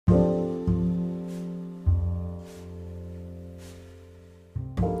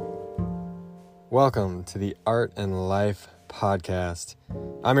Welcome to the Art and Life Podcast.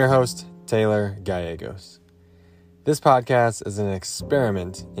 I'm your host, Taylor Gallegos. This podcast is an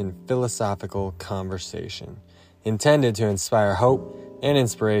experiment in philosophical conversation intended to inspire hope and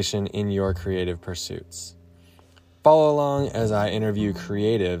inspiration in your creative pursuits. Follow along as I interview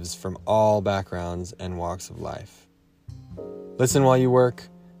creatives from all backgrounds and walks of life. Listen while you work,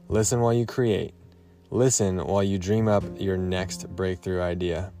 listen while you create, listen while you dream up your next breakthrough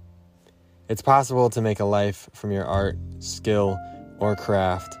idea. It's possible to make a life from your art, skill, or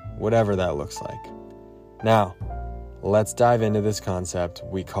craft, whatever that looks like. Now, let's dive into this concept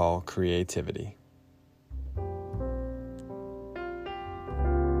we call creativity.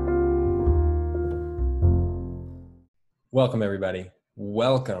 Welcome, everybody.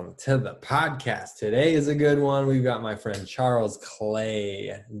 Welcome to the podcast. Today is a good one. We've got my friend Charles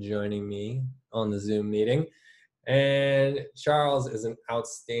Clay joining me on the Zoom meeting. And Charles is an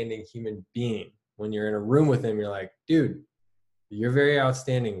outstanding human being. When you're in a room with him, you're like, dude, you're very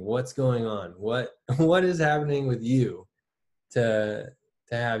outstanding. What's going on? What is happening with you to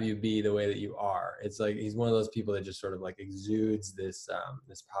have you be the way that you are? It's like he's one of those people that just sort of like exudes this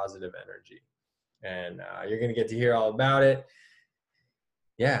positive energy. And you're going to get to hear all about it.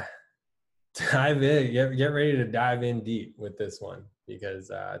 Yeah, dive in. Get ready to dive in deep with this one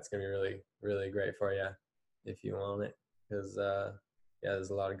because it's going to be really, really great for you if you want it. Because, there's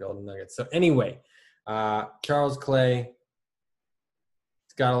a lot of golden nuggets. So anyway, Charles Clay,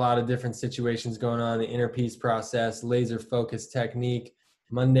 he's got a lot of different situations going on, the inner peace process, laser focus technique,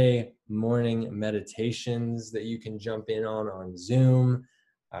 Monday morning meditations that you can jump in on Zoom.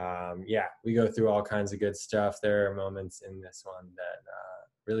 We go through all kinds of good stuff. There are moments in this one that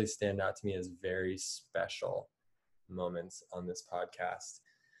really stand out to me as very special moments on this podcast.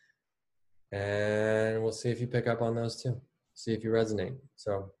 And we'll see if you pick up on those too. See if you resonate.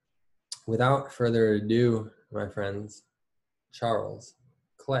 So without further ado, my friends, Charles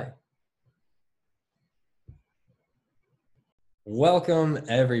Clay. Welcome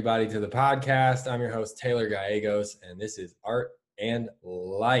everybody to the podcast. I'm your host, Taylor Gallegos, and this is Art and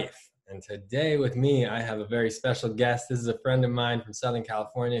Life. And today with me, I have a very special guest. This is a friend of mine from Southern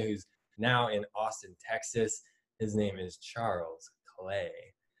California who's now in Austin, Texas. His name is Charles Clay.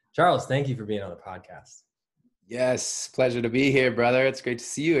 Charles, thank you for being on the podcast. Yes, pleasure to be here, brother. It's great to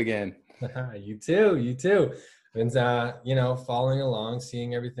see you again. You too. And following along,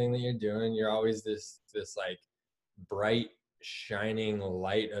 seeing everything that you're doing, you're always this like bright, shining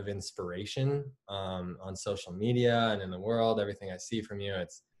light of inspiration on social media and in the world. Everything I see from you,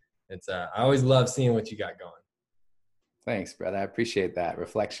 it's I always love seeing what you got going. Thanks, brother. I appreciate that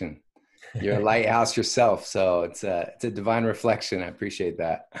reflection. You're a lighthouse yourself, so it's a divine reflection. I appreciate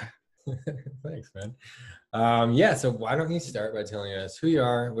that. Thanks, man. So why don't you start by telling us who you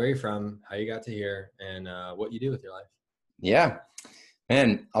are, where you're from, how you got to here, and what you do with your life? Yeah,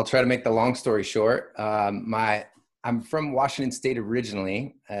 man, I'll try to make the long story short. I'm from Washington State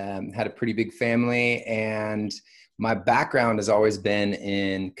originally, had a pretty big family, and my background has always been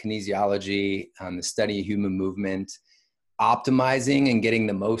in kinesiology, the study of human movement, optimizing and getting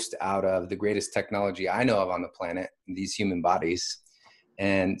the most out of the greatest technology I know of on the planet, these human bodies.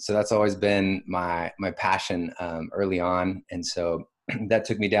 And so that's always been my passion early on. And so that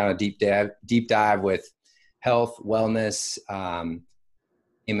took me down a deep dive with health, wellness. I'm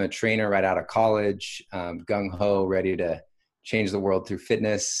a trainer right out of college, gung-ho, ready to change the world through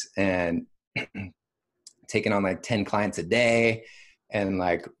fitness, and taking on like 10 clients a day and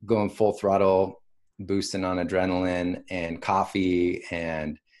like going full throttle, boosting on adrenaline and coffee,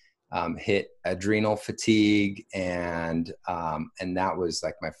 and hit adrenal fatigue. And that was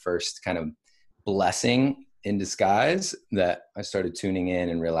like my first kind of blessing in disguise, that I started tuning in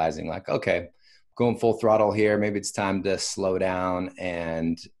and realizing like, okay, going full throttle here. Maybe it's time to slow down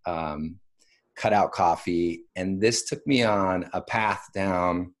and cut out coffee. And this took me on a path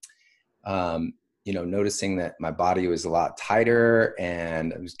down, noticing that my body was a lot tighter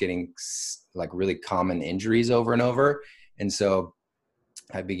and I was getting like really common injuries over and over. And so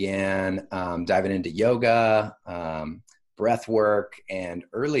I began diving into yoga, breath work, and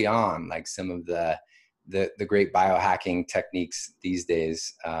early on, like some of the great biohacking techniques these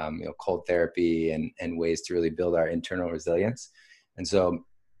days, cold therapy and ways to really build our internal resilience. And so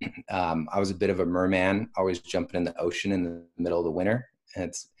I was a bit of a merman, always jumping in the ocean in the middle of the winter. And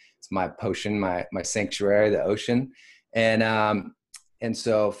it's my potion, my sanctuary, the ocean. And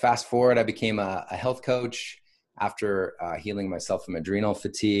so fast forward, I became a health coach after healing myself from adrenal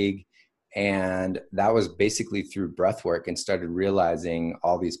fatigue. And that was basically through breath work, and started realizing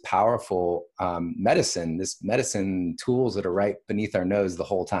all these powerful medicine tools that are right beneath our nose the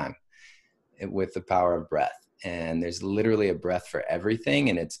whole time. with the power of breath. And there's literally a breath for everything.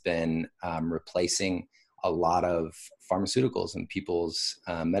 And it's been replacing a lot of pharmaceuticals in people's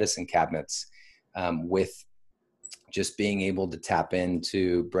medicine cabinets with just being able to tap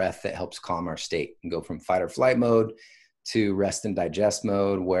into breath that helps calm our state and go from fight or flight mode to rest and digest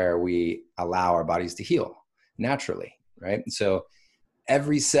mode, where we allow our bodies to heal naturally, right? And so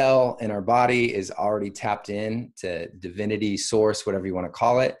every cell in our body is already tapped in to divinity, source, whatever you want to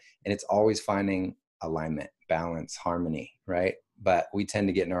call it. And it's always finding alignment, balance, harmony, right? But we tend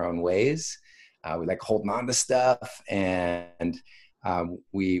to get in our own ways. We like holding on to stuff, and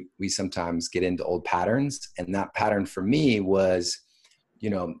we sometimes get into old patterns. And that pattern for me was,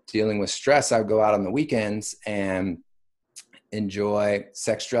 dealing with stress. I would go out on the weekends and enjoy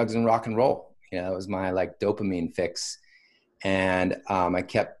sex, drugs, and rock and roll. It was my like dopamine fix. And I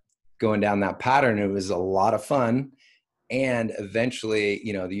kept going down that pattern. It was a lot of fun. And eventually,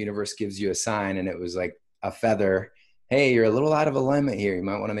 the universe gives you a sign, and it was like a feather. Hey, you're a little out of alignment here. You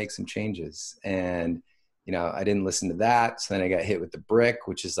might want to make some changes. And, I didn't listen to that. So then I got hit with the brick,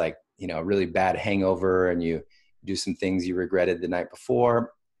 which is like, a really bad hangover, and you do some things you regretted the night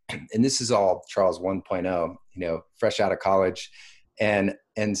before. And this is all Charles 1.0, fresh out of college. And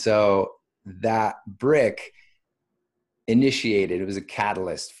so that brick initiated, it was a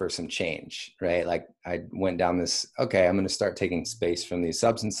catalyst for some change, right? Like I went down this, okay, I'm going to start taking space from these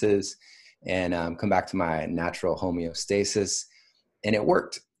substances and come back to my natural homeostasis. And it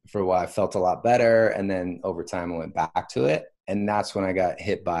worked for a while. I felt a lot better. And then over time I went back to it. And that's when I got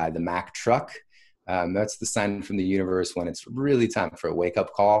hit by the Mack truck. That's the sign from the universe when it's really time for a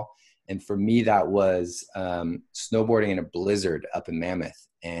wake-up call. And for me, that was snowboarding in a blizzard up in Mammoth.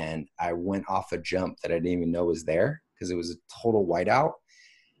 And I went off a jump that I didn't even know was there because it was a total whiteout.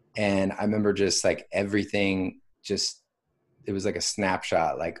 And I remember just like everything it was like a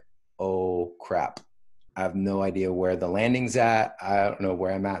snapshot, like, oh crap, I have no idea where the landing's at. I don't know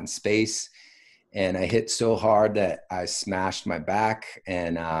where I'm at in space. And I hit so hard that I smashed my back,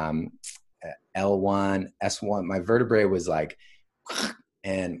 and L1, S1, my vertebrae was like,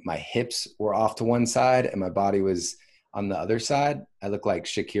 and my hips were off to one side and my body was on the other side. I looked like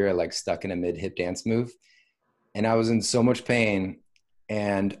Shakira, like stuck in a mid-hip dance move. And I was in so much pain,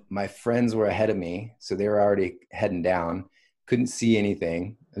 and my friends were ahead of me. So they were already heading down, couldn't see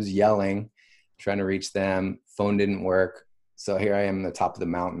anything. I was yelling, trying to reach them. Phone didn't work. So here I am on the top of the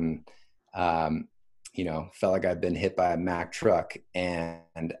mountain. Felt like I'd been hit by a Mack truck,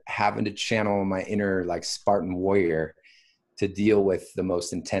 and having to channel my inner like Spartan warrior to deal with the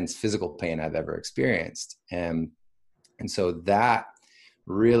most intense physical pain I've ever experienced. And so that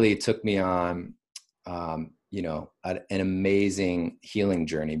really took me on, an amazing healing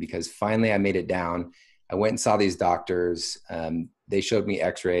journey, because finally I made it down. I went and saw these doctors. They showed me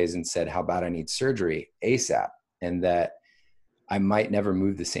x-rays and said how bad I need surgery ASAP, and that I might never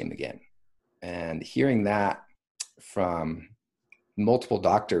move the same again. And hearing that from multiple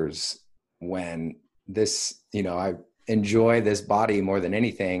doctors, when this, I enjoy this body more than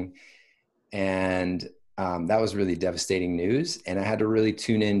anything. And that was really devastating news. And I had to really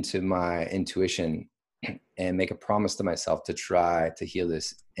tune into my intuition and make a promise to myself to try to heal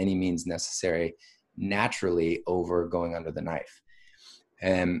this any means necessary naturally over going under the knife.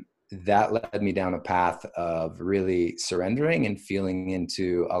 And that led me down a path of really surrendering and feeling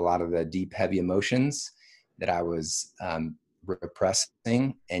into a lot of the deep, heavy emotions that I was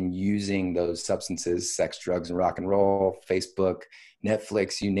repressing, and using those substances, sex, drugs, and rock and roll, Facebook,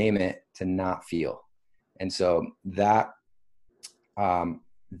 Netflix, you name it, to not feel. And so that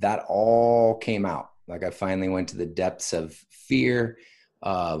all came out. Like I finally went to the depths of fear,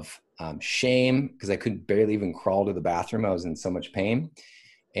 of shame, because I could barely even crawl to the bathroom. I was in so much pain.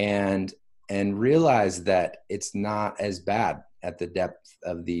 And realize that it's not as bad at the depth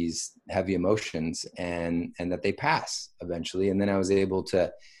of these heavy emotions, and that they pass eventually. And then I was able to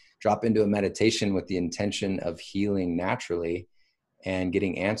drop into a meditation with the intention of healing naturally and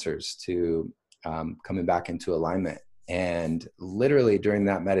getting answers to coming back into alignment. And literally during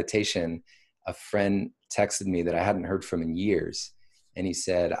that meditation, a friend texted me that I hadn't heard from in years. And he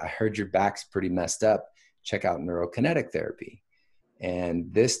said, I heard your back's pretty messed up. Check out neurokinetic therapy.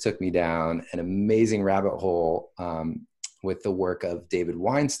 And this took me down an amazing rabbit hole with the work of David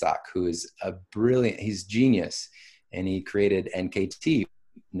Weinstock, who is he's genius. And he created NKT,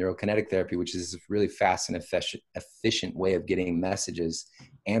 neurokinetic therapy, which is a really fast and efficient way of getting messages,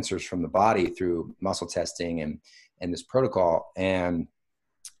 answers from the body through muscle testing and this protocol. And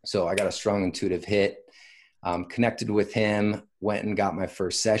so I got a strong intuitive hit, connected with him, went and got my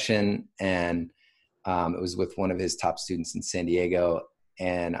first session, and it was with one of his top students in San Diego.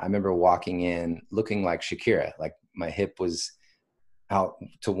 And I remember walking in looking like Shakira, like my hip was out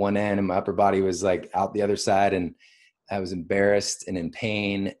to one end and my upper body was like out the other side. And I was embarrassed and in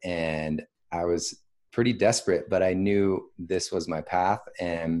pain, and I was pretty desperate, but I knew this was my path.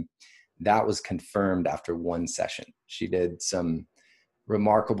 And that was confirmed after one session. She did some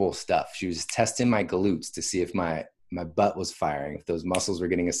remarkable stuff. She was testing my glutes to see if my butt was firing, if those muscles were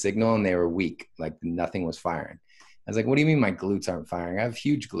getting a signal, and they were weak, like nothing was firing. I was like, what do you mean my glutes aren't firing? I have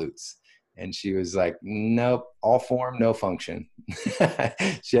huge glutes. And she was like, nope, all form, no function.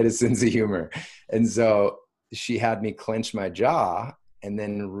 She had a sense of humor. And so she had me clench my jaw and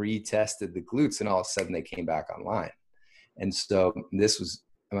then retested the glutes, and all of a sudden they came back online. And so this was,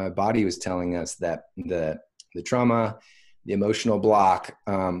 my body was telling us that the trauma, the emotional block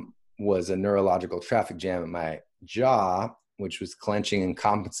was a neurological traffic jam in my jaw, which was clenching and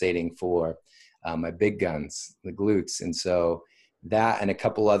compensating for my big guns, the glutes. And so that and a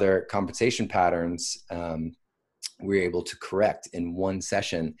couple other compensation patterns we were able to correct in one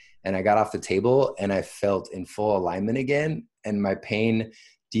session. And I got off the table and I felt in full alignment again. And my pain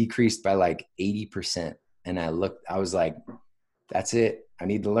decreased by like 80%. And I was like, that's it. I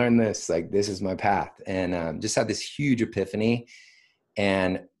need to learn this. Like, this is my path. And just had this huge epiphany,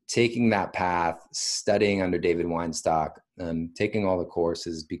 and taking that path, studying under David Weinstock, taking all the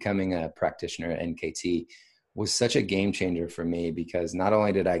courses, becoming a practitioner at NKT was such a game changer for me, because not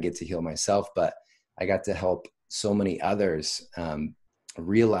only did I get to heal myself, but I got to help so many others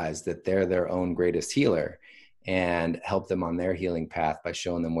realize that they're their own greatest healer, and help them on their healing path by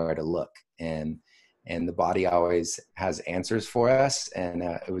showing them where to look. And the body always has answers for us. And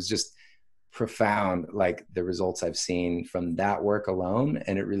it was just profound, like the results I've seen from that work alone.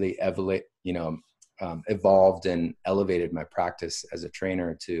 And it really evolved and elevated my practice as a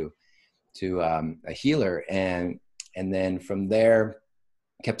trainer to a healer. And then from there,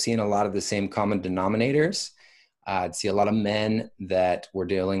 kept seeing a lot of the same common denominators. I'd see a lot of men that were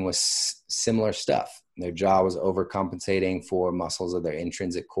dealing with similar stuff. Their jaw was overcompensating for muscles of their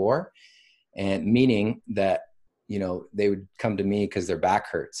intrinsic core, and meaning that, they would come to me because their back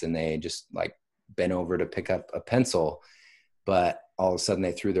hurts and they just like bent over to pick up a pencil, but all of a sudden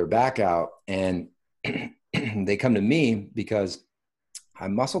they threw their back out, and they come to me because I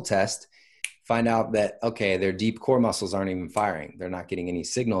muscle test, find out that, okay, their deep core muscles aren't even firing. They're not getting any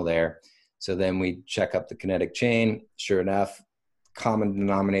signal there. So then we check up the kinetic chain. Sure enough, common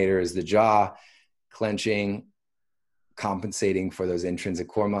denominator is the jaw clenching, compensating for those intrinsic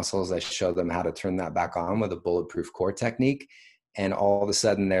core muscles. I show them how to turn that back on with a bulletproof core technique. And all of a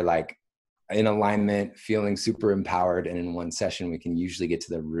sudden they're like in alignment, feeling super empowered. And in one session, we can usually get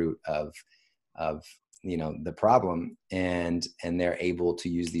to the root of the problem. And they're able to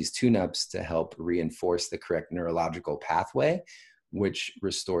use these tune-ups to help reinforce the correct neurological pathway, which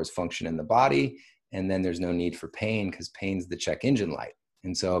restores function in the body. And then there's no need for pain, because pain's the check engine light.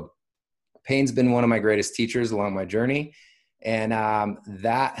 And so pain's been one of my greatest teachers along my journey. And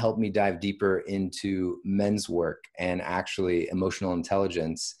that helped me dive deeper into men's work and actually emotional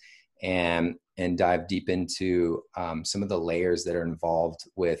intelligence, and dive deep into some of the layers that are involved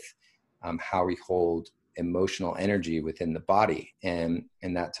with how we hold emotional energy within the body. And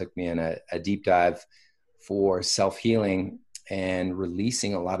that took me in a deep dive for self-healing and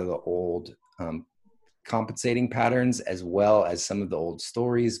releasing a lot of the old compensating patterns, as well as some of the old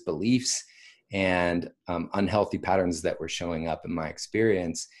stories, beliefs, and unhealthy patterns that were showing up in my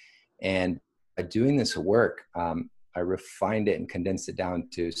experience. And by doing this work, I refined it and condensed it down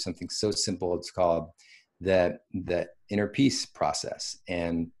to something so simple. It's called the inner peace process.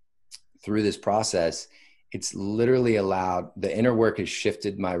 And through this process, it's literally allowed, the inner work has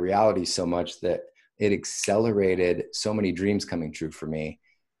shifted my reality so much that it accelerated so many dreams coming true for me,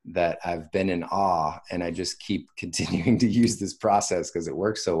 that I've been in awe. And I just keep continuing to use this process because it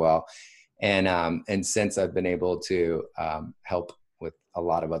works so well. And since I've been able to help with a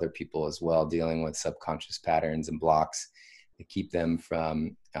lot of other people as well, dealing with subconscious patterns and blocks that keep them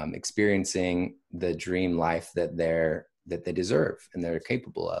from experiencing the dream life that they deserve and they're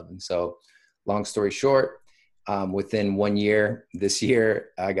capable of. And so, long story short, within 1 year, this year,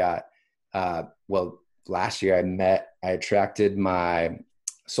 I got, last year I attracted my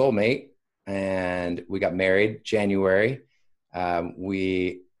soulmate, and we got married January.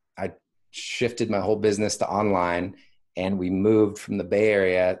 I shifted my whole business to online, and we moved from the Bay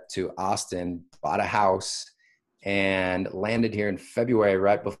Area to Austin, bought a house, and landed here in February,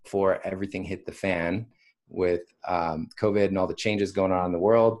 right before everything hit the fan with COVID and all the changes going on in the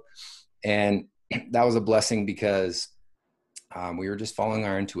world. And that was a blessing, because we were just following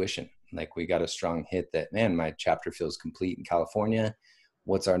our intuition. Like, we got a strong hit that, man, my chapter feels complete in California.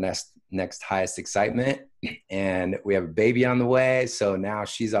 what's our next highest excitement. And we have a baby on the way. So now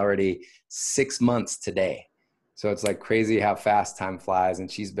she's already 6 months today. So it's like crazy how fast time flies. And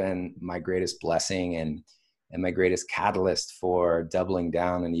she's been my greatest blessing and my greatest catalyst for doubling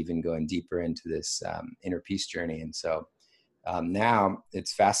down and even going deeper into this inner peace journey. And so now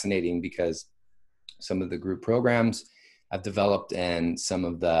it's fascinating because some of the group programs I've developed and some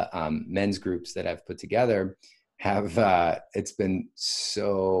of the men's groups that I've put together have, it's been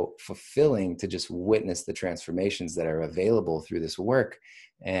so fulfilling to just witness the transformations that are available through this work,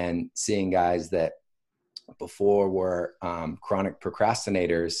 and seeing guys that before were chronic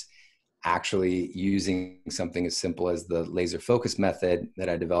procrastinators actually using something as simple as the laser focus method that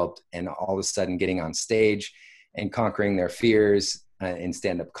I developed, and all of a sudden getting on stage and conquering their fears in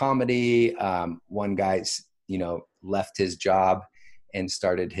stand-up comedy. One guy's, left his job and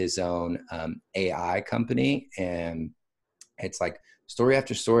started his own AI company. And it's like story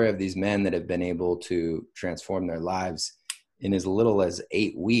after story of these men that have been able to transform their lives in as little as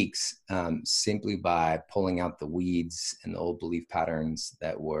 8 weeks, simply by pulling out the weeds and the old belief patterns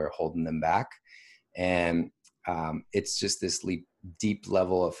that were holding them back. And it's just this deep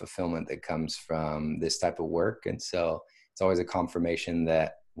level of fulfillment that comes from this type of work. And so it's always a confirmation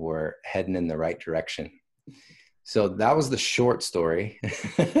that we're heading in the right direction. So that was the short story.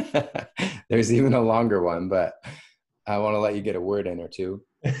 There's even a longer one, but I want to let you get a word in or two.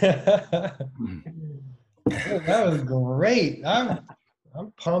 That was great. I'm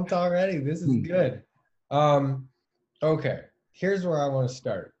pumped already. This is good. Okay. Here's where I want to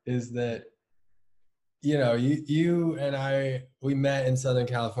start is that, you and I, we met in Southern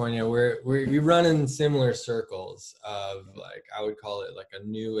California. We run in similar circles of, like, I would call it like a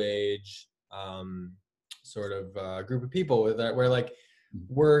new age, sort of group of people with that, where like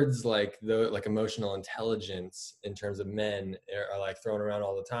words like emotional intelligence in terms of men are like thrown around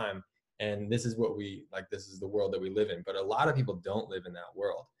all the time. And this is what this is the world that we live in. But a lot of people don't live in that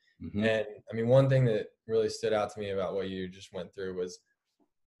world. Mm-hmm. And I mean, one thing that really stood out to me about what you just went through was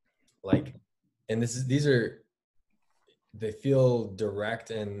like, and they feel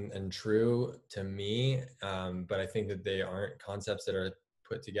direct and true to me. But I think that they aren't concepts that are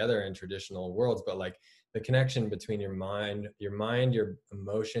put together in traditional worlds, but like the connection between your mind, your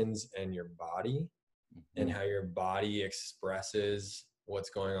emotions, and your body, mm-hmm. and how your body expresses what's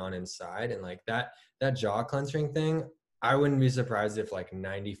going on inside. And like that jaw clenching thing, I wouldn't be surprised if like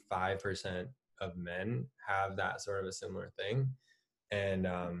 95% of men have that sort of a similar thing. And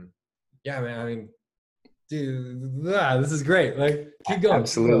yeah, man, I mean, dude, this is great. Like, keep going.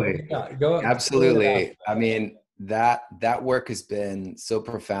 Absolutely. Go Absolutely. I mean, that work has been so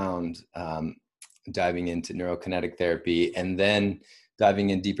profound, diving into neurokinetic therapy and then diving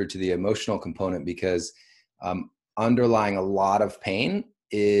in deeper to the emotional component, because underlying a lot of pain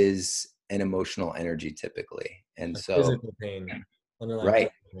is an emotional energy typically. And so physical pain, right.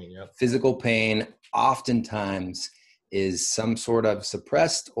 Pain, yep. Physical pain oftentimes is some sort of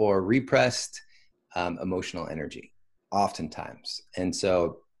suppressed or repressed emotional energy, oftentimes. And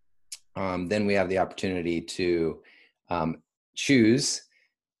so then we have the opportunity to choose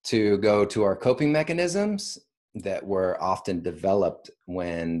to go to our coping mechanisms that were often developed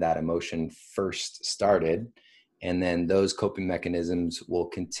when that emotion first started. And then those coping mechanisms will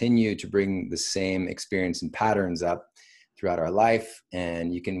continue to bring the same experience and patterns up throughout our life.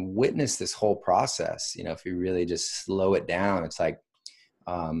 And you can witness this whole process. If you really just slow it down, it's like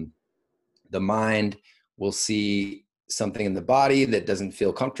the mind will see something in the body that doesn't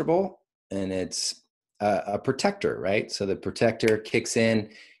feel comfortable, and it's a protector, right? So the protector kicks in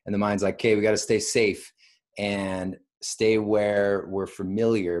and the mind's like, okay, we got to stay safe and stay where we're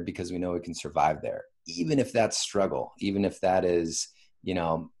familiar because we know we can survive there. Even if that's struggle, even if that is,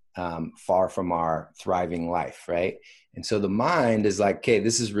 far from our thriving life, right? And so the mind is like, okay,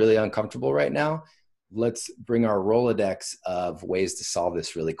 this is really uncomfortable right now. Let's bring our Rolodex of ways to solve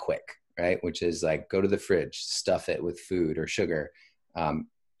this really quick, right? Which is like, go to the fridge, stuff it with food or sugar,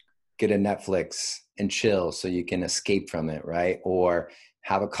 get a Netflix and chill so you can escape from it, right? Or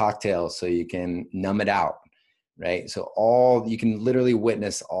have a cocktail so you can numb it out, right? So you can literally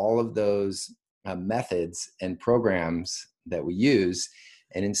witness all of those methods and programs that we use,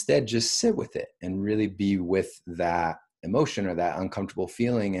 and instead just sit with it and really be with that emotion or that uncomfortable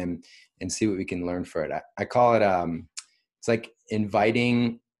feeling and see what we can learn for it. I call it, it's like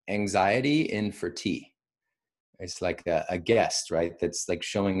inviting anxiety in for tea. It's like a guest, right? That's like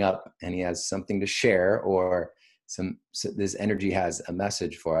showing up and he has something to share, or this energy has a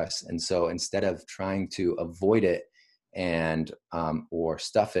message for us. And so instead of trying to avoid it and or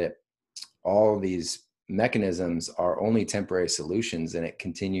stuff it, all these mechanisms are only temporary solutions, and it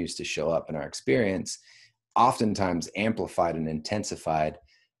continues to show up in our experience, oftentimes amplified and intensified,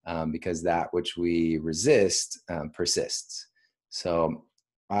 because that which we resist persists. So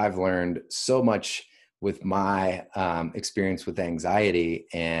I've learned so much with my experience with anxiety,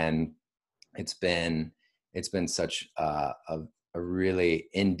 and it's been such a really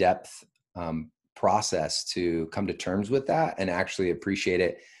in-depth process to come to terms with that and actually appreciate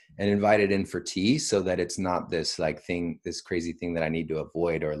it and invite it in for tea, so that it's not this this crazy thing that I need to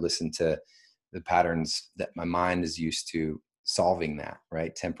avoid or listen to the patterns that my mind is used to solving that,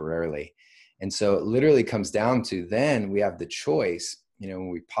 right, temporarily. And so it literally comes down to, then we have the choice, when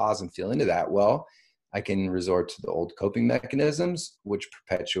we pause and feel into that, well, I can resort to the old coping mechanisms, which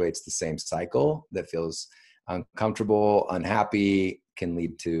perpetuates the same cycle that feels uncomfortable, unhappy, can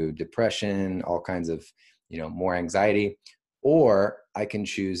lead to depression, all kinds of, more anxiety. Or I can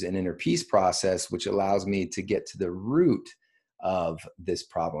choose an inner peace process, which allows me to get to the root of this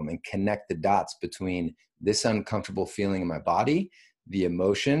problem and connect the dots between this uncomfortable feeling in my body, the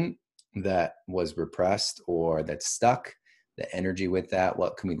emotion that was repressed or that's stuck, the energy with that,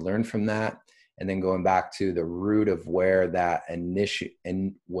 what can we learn from that? And then going back to the root of where that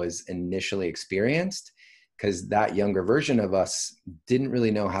was initially experienced, because that younger version of us didn't really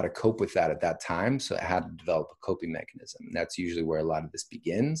know how to cope with that at that time. So it had to develop a coping mechanism. And that's usually where a lot of this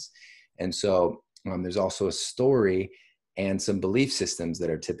begins. And so there's also a story and some belief systems that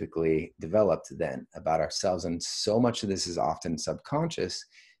are typically developed then about ourselves. And so much of this is often subconscious.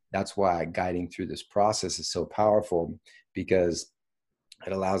 That's why guiding through this process is so powerful, because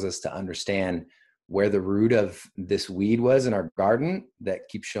it allows us to understand where the root of this weed was in our garden that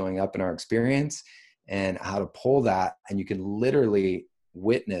keeps showing up in our experience, and how to pull that. And you can literally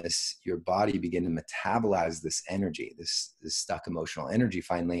witness your body begin to metabolize this energy, this stuck emotional energy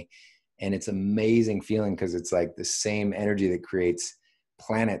finally. And it's amazing feeling, because it's like the same energy that creates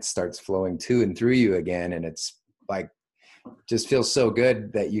planets starts flowing to and through you again. And it's like, just feels so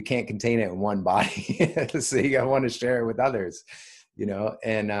good that you can't contain it in one body. So you want to share it with others,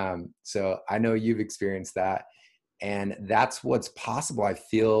 And so I know you've experienced that. And that's what's possible. I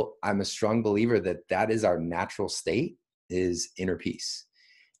feel I'm a strong believer that is our natural state, is inner peace.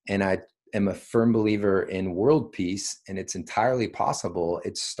 And I am a firm believer in world peace, and it's entirely possible.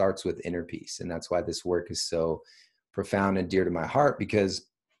 It starts with inner peace. And that's why this work is so profound and dear to my heart, because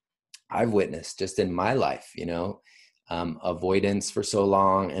I've witnessed just in my life, avoidance for so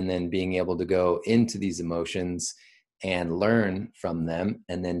long, and then being able to go into these emotions and learn from them,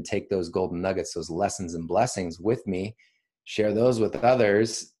 and then take those golden nuggets, those lessons and blessings with me, share those with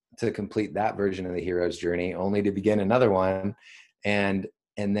others to complete that version of the hero's journey, only to begin another one. And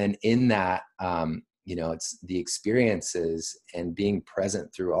then in that, it's the experiences and being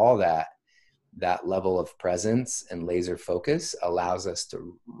present through all that level of presence and laser focus allows us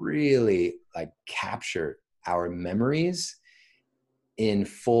to really capture our memories in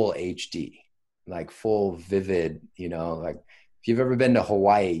full HD, full vivid, if you've ever been to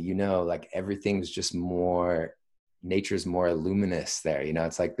Hawaii, everything's just nature's more luminous there.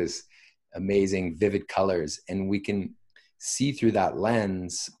 It's like this amazing vivid colors, and we can see through that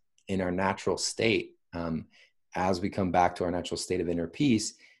lens in our natural state as we come back to our natural state of inner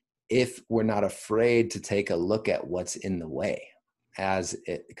peace, if we're not afraid to take a look at what's in the way as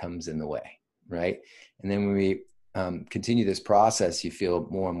it comes in the way, right? And then when we continue this process, you feel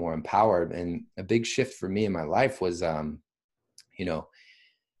more and more empowered. And a big shift for me in my life was, I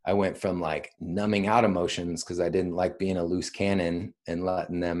went from numbing out emotions because I didn't like being a loose cannon and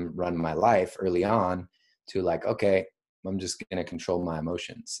letting them run my life early on, to okay, I'm just going to control my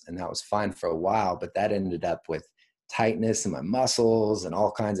emotions. And that was fine for a while, but that ended up with tightness in my muscles and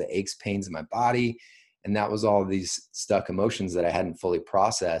all kinds of aches, pains in my body. And that was all these stuck emotions that I hadn't fully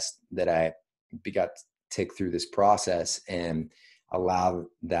processed, that I got to take through this process and allow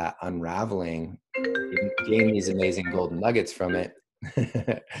that unraveling, gain these amazing golden nuggets from it.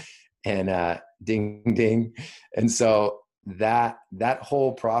 And ding, ding. And so that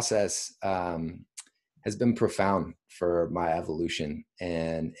whole process has been profound for my evolution,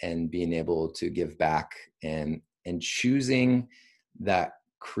 and being able to give back and choosing that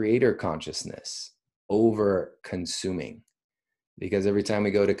creator consciousness over consuming. Because every time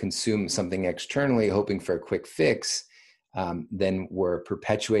we go to consume something externally, hoping for a quick fix, then we're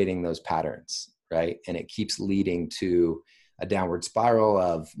perpetuating those patterns, right? And it keeps leading to a downward spiral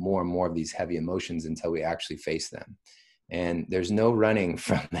of more and more of these heavy emotions until we actually face them. And there's no running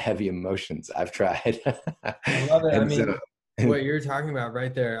from the heavy emotions. I've tried. I love it. I mean, what you're talking about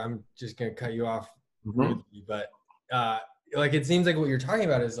right there, I'm just going to cut you off rudely, but it seems like what you're talking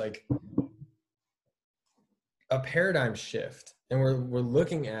about is a paradigm shift, and we're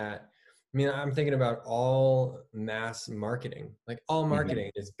looking at, I mean, I'm thinking about all mass marketing. Like all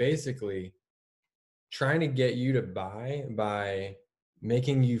marketing is basically trying to get you to buy by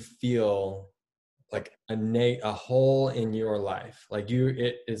making you feel like a hole in your life. Like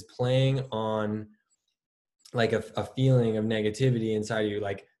it is playing on like a feeling of negativity inside of you.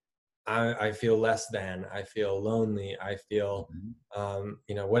 Like I feel less than, I feel lonely, I feel,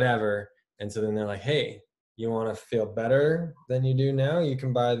 whatever. And so then they're like, hey, you want to feel better than you do now? You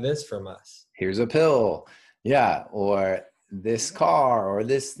can buy this from us. Here's a pill. Yeah. Or this car or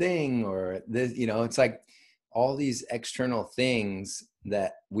this thing or this, it's like all these external things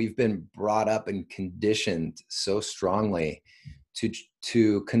that we've been brought up and conditioned so strongly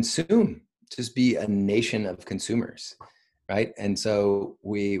to consume, just be a nation of consumers. Right. And so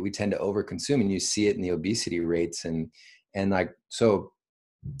we tend to overconsume, and you see it in the obesity rates and like, so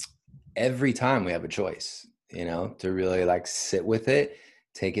every time we have a choice, to really like sit with it,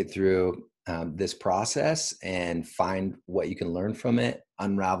 take it through this process and find what you can learn from it,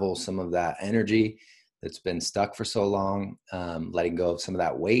 unravel some of that energy that's been stuck for so long, letting go of some of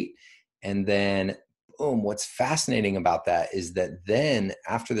that weight. And then boom, what's fascinating about that is that then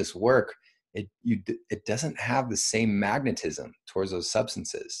after this work, it doesn't have the same magnetism towards those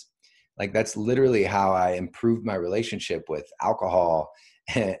substances. Like that's literally how I improved my relationship with alcohol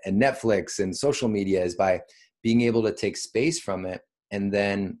and Netflix and social media, is by being able to take space from it and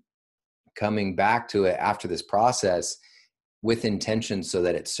then coming back to it after this process with intention so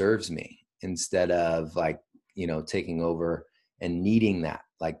that it serves me, instead of like, taking over and needing that,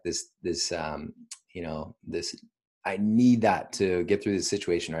 like this, I need that to get through this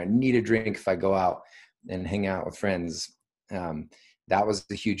situation, or I need a drink if I go out and hang out with friends. That was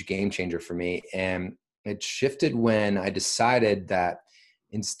a huge game changer for me. And it shifted when I decided that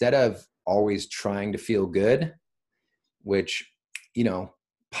instead of always trying to feel good, which,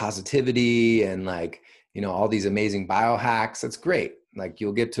 positivity and like, all these amazing biohacks, that's great. Like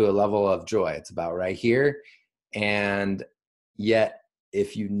you'll get to a level of joy. It's about right here. And yet,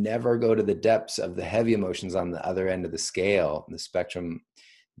 if you never go to the depths of the heavy emotions on the other end of the scale, the spectrum,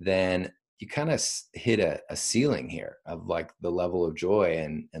 then you kind of hit a ceiling here of like the level of joy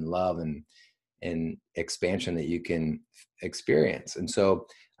and love and expansion that you can experience. And so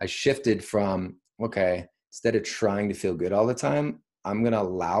I shifted from, okay, instead of trying to feel good all the time, I'm going to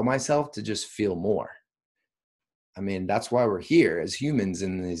allow myself to just feel more. I mean, that's why we're here as humans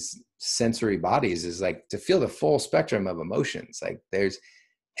in these sensory bodies, is like to feel the full spectrum of emotions. Like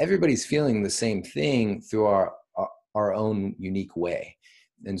everybody's feeling the same thing through our own unique way.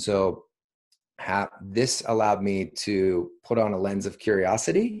 And so this allowed me to put on a lens of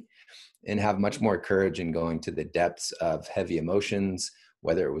curiosity and have much more courage in going to the depths of heavy emotions,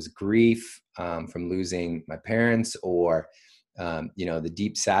 whether it was grief from losing my parents, or the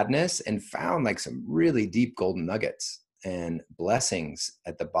deep sadness, and found like some really deep golden nuggets and blessings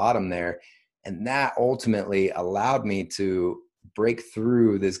at the bottom there. And that ultimately allowed me to break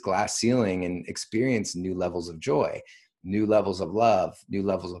through this glass ceiling and experience new levels of joy, new levels of love, new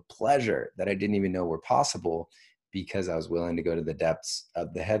levels of pleasure that I didn't even know were possible, because I was willing to go to the depths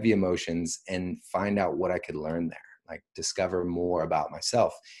of the heavy emotions and find out what I could learn there, like discover more about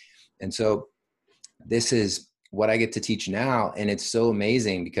myself. And so this is what I get to teach now. And it's so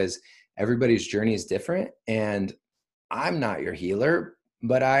amazing because everybody's journey is different, and I'm not your healer,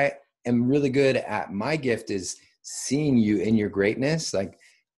 but I am really good at, my gift is seeing you in your greatness. Like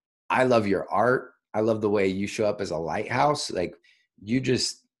I love your art. I love the way you show up as a lighthouse. Like you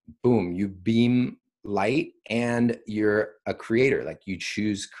just, boom, you beam light, and you're a creator. Like you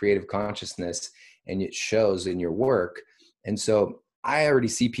choose creative consciousness, and it shows in your work. And so I already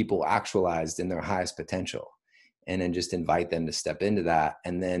see people actualized in their highest potential, and then just invite them to step into that.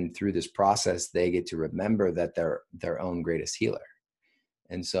 And then through this process, they get to remember that they're their own greatest healer.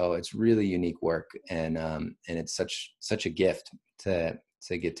 And so it's really unique work. And it's such a gift to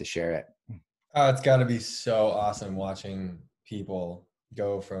get to share it. Oh, it's got to be so awesome watching people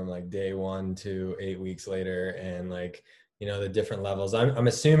go from like day one to 8 weeks later, and like, the different levels. I'm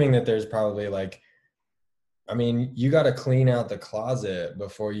assuming that there's probably like, I mean, you got to clean out the closet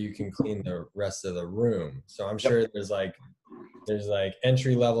before you can clean the rest of the room. So I'm sure there's like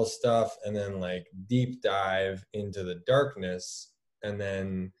entry level stuff, and then like deep dive into the darkness, and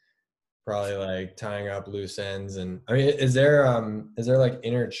then probably like tying up loose ends. And I mean, is there like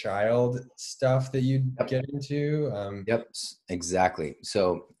inner child stuff that you get into? Yep, exactly.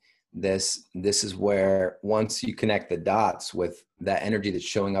 So this is where, once you connect the dots with that energy that's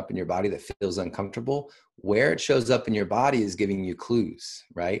showing up in your body that feels uncomfortable, where it shows up in your body is giving you clues,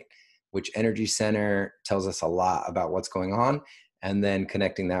 right? which energy center tells us a lot about what's going on, and then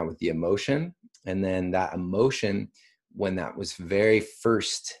connecting that with the emotion. And then that emotion, when that was very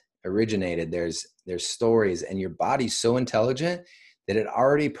first originated, there's stories, and your body's so intelligent that it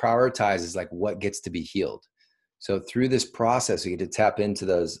already prioritizes like what gets to be healed. So through this process, we get to tap into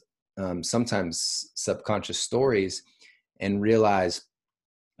those sometimes subconscious stories and realize,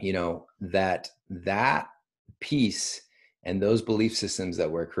 that piece and those belief systems that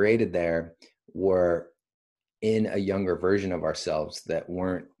were created there were in a younger version of ourselves that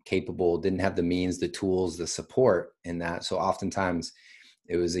weren't capable, didn't have the means, the tools, the support in that. So oftentimes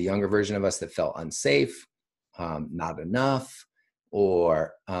it was a younger version of us that felt unsafe, not enough,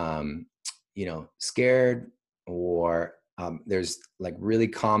 or, scared, or there's like really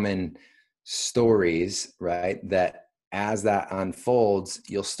common stories, right? That as that unfolds,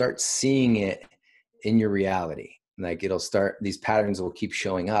 you'll start seeing it in your reality. Like these patterns will keep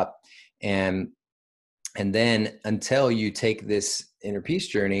showing up. And then until you take this inner peace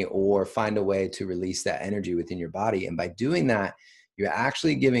journey or find a way to release that energy within your body. And by doing that, you're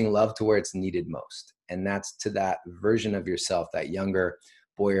actually giving love to where it's needed most. And that's to that version of yourself, that younger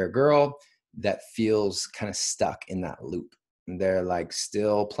boy or girl that feels kind of stuck in that loop. And they're like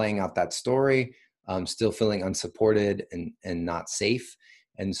still playing out that story, still feeling unsupported and not safe.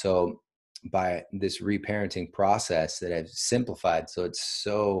 And so by this reparenting process that I've simplified, so it's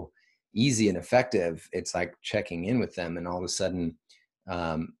so easy and effective, it's like checking in with them. And all of a sudden,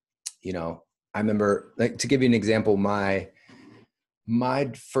 I remember, like, to give you an example, my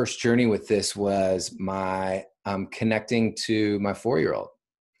first journey with this was my connecting to my 4-year-old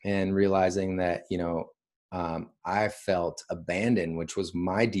and realizing that, I felt abandoned, which was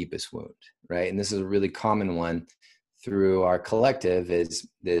my deepest wound, right? And this is a really common one through our collective, is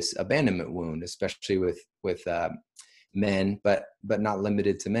this abandonment wound, especially with men, but not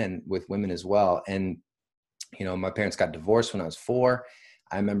limited to men, with women as well. And, my parents got divorced when I was 4.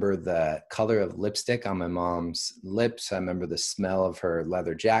 I remember the color of lipstick on my mom's lips. I remember the smell of her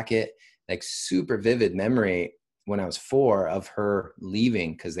leather jacket, like super vivid memory when I was 4 of her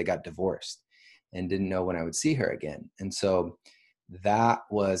leaving because they got divorced and didn't know when I would see her again. And so that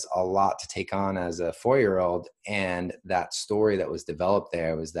was a lot to take on as a 4-year-old. And that story that was developed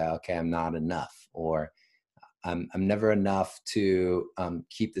there was that, okay, I'm not enough, or I'm never enough to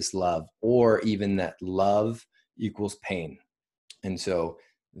keep this love, or even that love equals pain. And so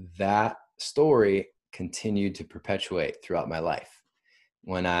that story continued to perpetuate throughout my life.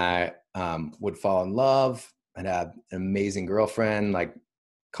 When I would fall in love, I'd have an amazing girlfriend, like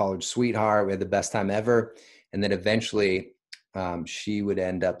college sweetheart. We had the best time ever. And then eventually she would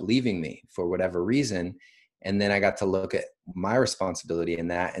end up leaving me for whatever reason. And then I got to look at my responsibility in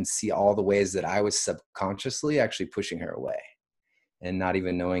that and see all the ways that I was subconsciously actually pushing her away and not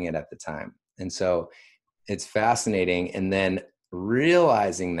even knowing it at the time. And so it's fascinating. And then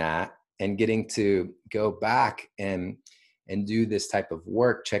realizing that and getting to go back and do this type of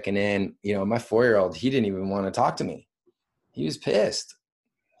work, checking in, my 4-year-old, he didn't even want to talk to me. He was pissed.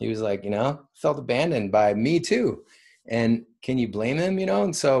 He was like, felt abandoned by me too. And can you blame him,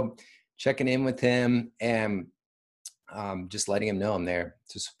 And so checking in with him and just letting him know I'm there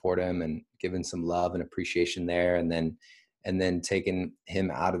to support him and giving some love and appreciation there. And then taking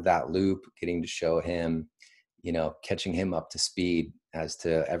him out of that loop, getting to show him, catching him up to speed as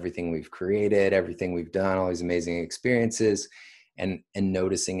to everything we've created, everything we've done, all these amazing experiences, and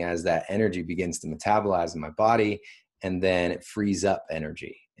noticing as that energy begins to metabolize in my body, and then it frees up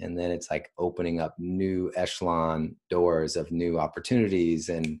energy. And then it's like opening up new echelon doors of new opportunities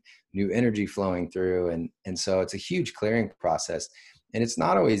and new energy flowing through. And so it's a huge clearing process, and it's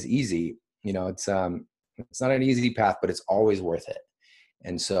not always easy. It's not an easy path, but it's always worth it.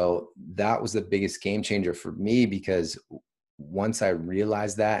 And so that was the biggest game changer for me, because once I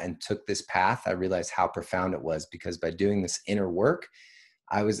realized that and took this path, I realized how profound it was, because by doing this inner work,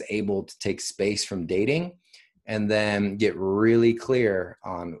 I was able to take space from dating and then get really clear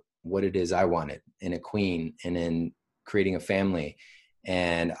on what it is I wanted in a queen and in creating a family.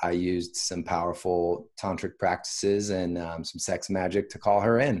 And I used some powerful tantric practices and some sex magic to call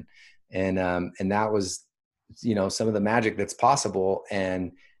her in. And that was, some of the magic that's possible.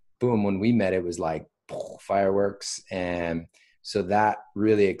 And boom, when we met, it was like fireworks. And so that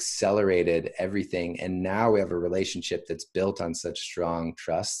really accelerated everything. And now we have a relationship that's built on such strong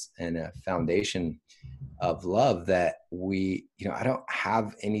trust and a foundation of love that I don't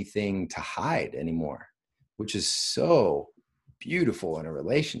have anything to hide anymore, which is so beautiful in a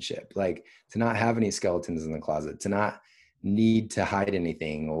relationship. Like, to not have any skeletons in the closet, to not need to hide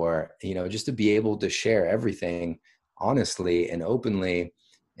anything, or, just to be able to share everything honestly and openly,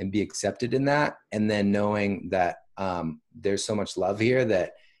 and be accepted in that. And then knowing that there's so much love here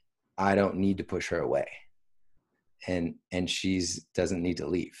that I don't need to push her away, and she's doesn't need to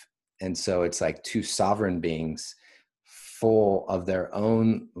leave. And so it's like two sovereign beings full of their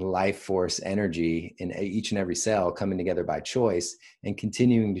own life force energy in each and every cell, coming together by choice and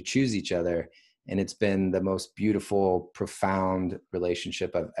continuing to choose each other. And it's been the most beautiful, profound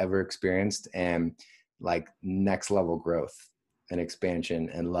relationship I've ever experienced, and like next level growth and expansion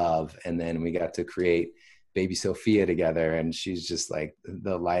and love. And then we got to create baby Sophia together, and she's just like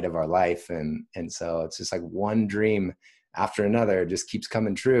the light of our life. And so it's just like one dream after another just keeps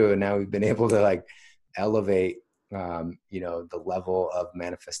coming true. And now we've been able to like elevate, the level of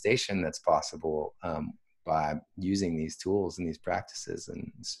manifestation that's possible by using these tools and these practices.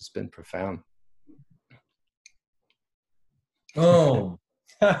 And it's just been profound. Oh,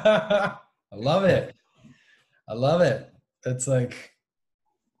 I love it. I love it. It's like,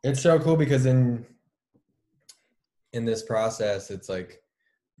 it's so cool because in this process, it's like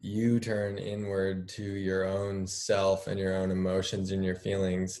you turn inward to your own self and your own emotions and your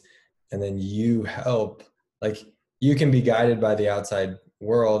feelings. And then you help, like you can be guided by the outside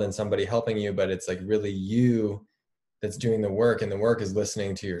world and somebody helping you, but it's like really you that's doing the work, and the work is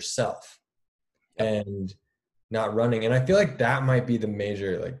listening to yourself and not running. And I feel like that might be the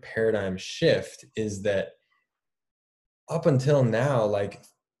major like paradigm shift, is that up until now, like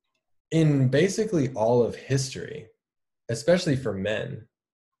in basically all of history, especially for men,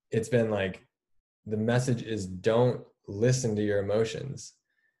 it's been like the message is don't listen to your emotions.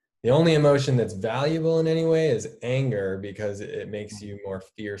 The only emotion that's valuable in any way is anger, because it makes you more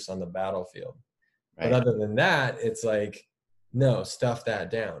fierce on the battlefield. Right. But other than that, it's like, no, stuff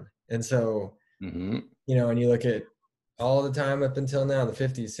that down. And so, and you look at all the time up until now, the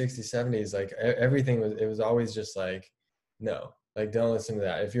 50s, 60s, 70s, like everything it was always just like, no, like don't listen to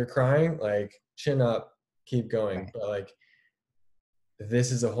that. If you're crying, like chin up, keep going. Right. But like,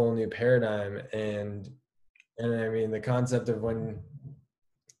 this is a whole new paradigm. And I mean, the concept of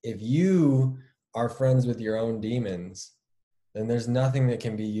if you are friends with your own demons, then there's nothing that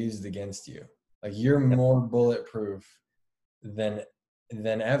can be used against you. Like you're more bulletproof than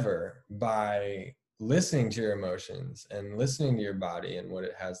ever by listening to your emotions and listening to your body and what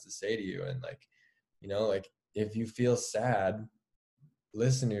it has to say to you. And like, like if you feel sad,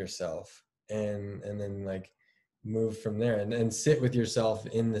 listen to yourself and then like move from there and sit with yourself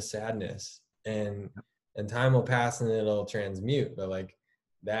in the sadness, and time will pass and it'll transmute. But like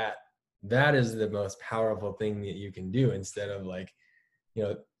that is the most powerful thing that you can do, instead of like,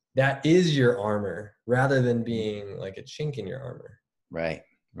 that is your armor rather than being like a chink in your armor. Right.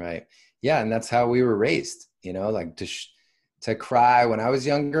 Yeah. And that's how we were raised, like to cry when I was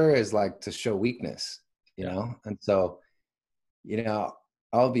younger is like to show weakness, you know? And so,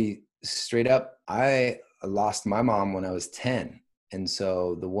 I'll be straight up. I lost my mom when I was 10. And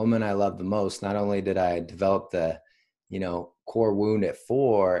so the woman I love the most, not only did I develop the, core wound at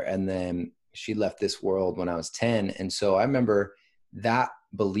 4, and then she left this world when I was 10. And so I remember that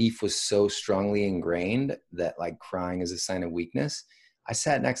belief was so strongly ingrained that like crying is a sign of weakness. I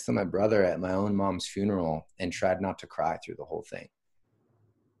sat next to my brother at my own mom's funeral and tried not to cry through the whole thing.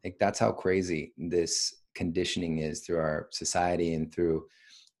 Like that's how crazy this conditioning is through our society and through,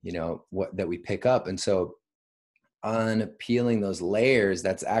 what that we pick up. And so unpeeling those layers,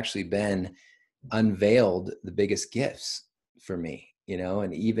 that's actually been unveiled the biggest gifts for me,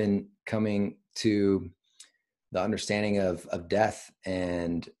 and even coming to the understanding of death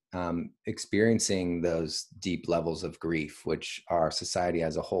and experiencing those deep levels of grief, which our society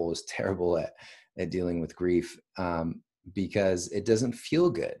as a whole is terrible at dealing with grief, because it doesn't feel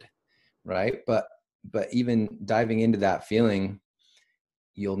good, right? But even diving into that feeling,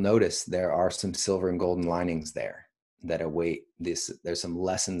 you'll notice there are some silver and golden linings there that await this. There's some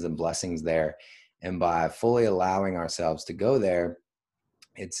lessons and blessings there. And by fully allowing ourselves to go there,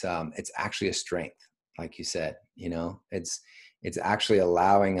 it's actually a strength. Like you said, it's actually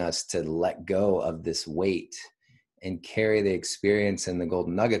allowing us to let go of this weight and carry the experience and the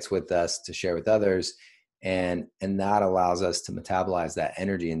golden nuggets with us to share with others. And that allows us to metabolize that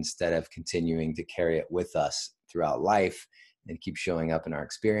energy instead of continuing to carry it with us throughout life and keep showing up in our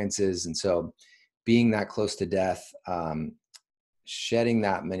experiences. And so being that close to death, shedding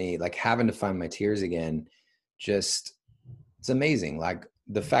that many, like having to find my tears again, just, it's amazing. Like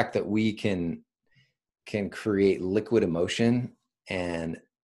the fact that we can create liquid emotion and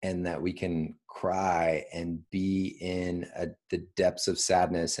that we can cry and be in the depths of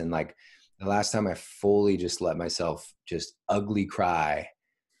sadness. And like the last time I fully just let myself just ugly cry,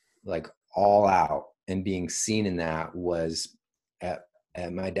 like all out, and being seen in that was at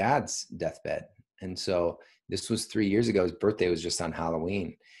at my dad's deathbed. And so this was 3 years ago. His birthday was just on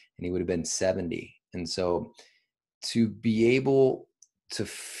Halloween, and he would have been 70. And so to be able to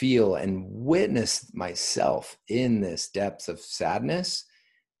feel and witness myself in this depth of sadness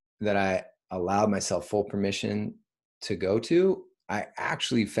that I allowed myself full permission to go to, I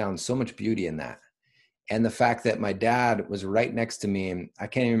actually found so much beauty in that. And the fact that my dad was right next to me, and I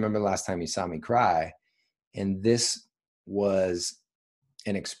can't even remember the last time he saw me cry. And this was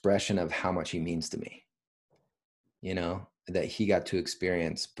an expression of how much he means to me, that he got to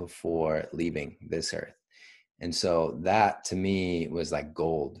experience before leaving this earth. And so that to me was like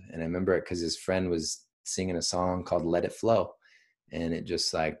gold. And I remember it because his friend was singing a song called Let It Flow. And it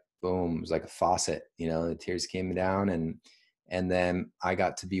just like, boom, it was like a faucet, the tears came down. And then I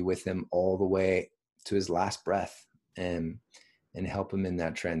got to be with him all the way to his last breath and help him in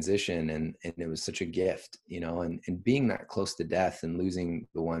that transition. And it was such a gift, and being that close to death and losing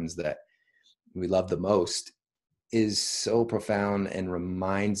the ones that we love the most is so profound and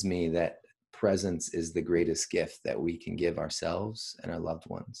reminds me that presence is the greatest gift that we can give ourselves and our loved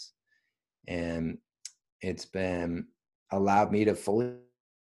ones. And it's been allowed me to fully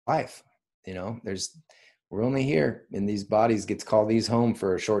life. We're only here in these bodies, gets called these home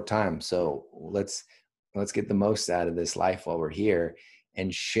for a short time. So let's get the most out of this life while we're here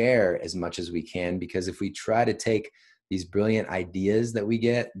and share as much as we can. Because if we try to take these brilliant ideas that we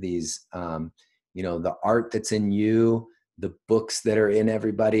get, these, the art that's in you, the books that are in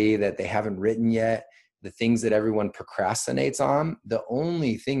everybody that they haven't written yet, the things that everyone procrastinates on, the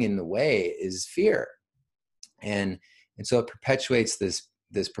only thing in the way is fear. And so it perpetuates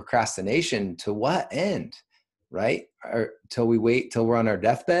this procrastination to what end, right? Or till we wait till we're on our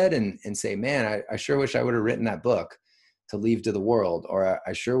deathbed and say, man, I sure wish I would have written that book to leave to the world. Or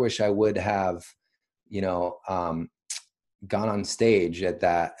I sure wish I would have, gone on stage at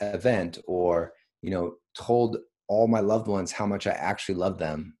that event, or, told all my loved ones how much I actually love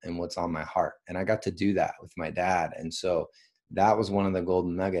them and what's on my heart. And I got to do that with my dad. And so that was one of the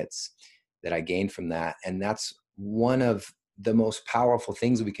golden nuggets that I gained from that. And that's one of the most powerful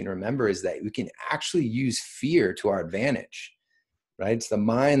things we can remember, is that we can actually use fear to our advantage, right? It's the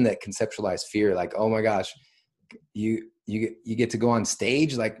mind that conceptualized fear. Like, oh my gosh, you get to go on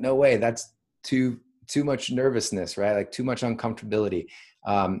stage. Like, no way. That's too much nervousness, right? Like too much uncomfortability.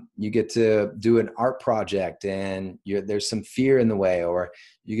 You get to do an art project and there's some fear in the way, or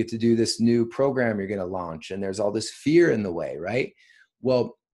you get to do this new program you're going to launch and there's all this fear in the way, right?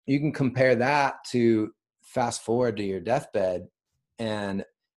 Well, you can compare that to fast forward to your deathbed. And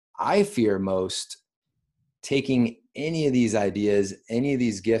I fear most taking any of these ideas, any of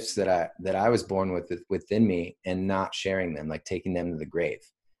these gifts that I was born with within me, and not sharing them, like taking them to the grave.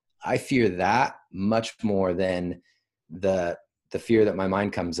 I fear that much more than the fear that my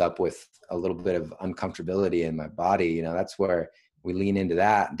mind comes up with a little bit of uncomfortability in my body. That's where we lean into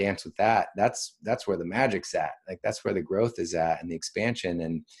that, dance with that. That's where the magic's at. Like that's where the growth is at and the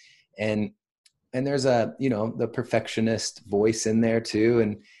expansion. And there's the perfectionist voice in there too.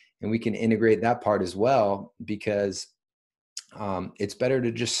 And we can integrate that part as well, because it's better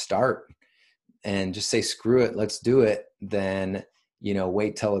to just start and just say, screw it, let's do it, than,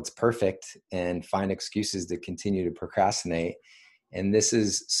 wait till it's perfect and find excuses to continue to procrastinate. And this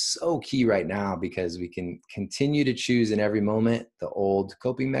is so key right now, because we can continue to choose in every moment the old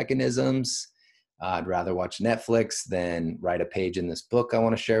coping mechanisms. I'd rather watch Netflix than write a page in this book I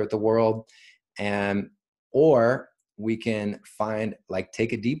want to share with the world. Or we can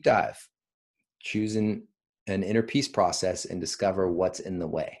take a deep dive, choosing an inner peace process, and discover what's in the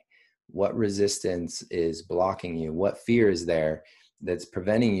way. What resistance is blocking you? What fear is there that's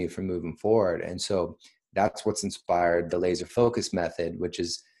preventing you from moving forward? And so that's what's inspired the laser focus method, which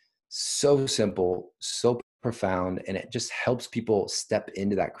is so simple, so profound, and it just helps people step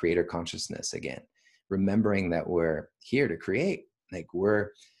into that creator consciousness again, remembering that we're here to create. Like we're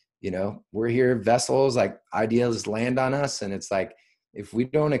here vessels, like ideas land on us. And it's like, if we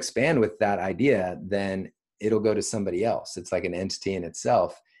don't expand with that idea, then it'll go to somebody else. It's like an entity in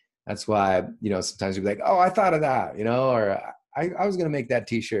itself. That's why, sometimes we'll be like, oh, I thought of that, or I was going to make that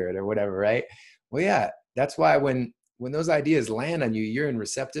t-shirt or whatever. Right. Well, yeah, that's why when those ideas land on you, you're in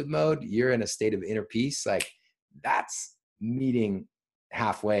receptive mode, you're in a state of inner peace. Like that's meeting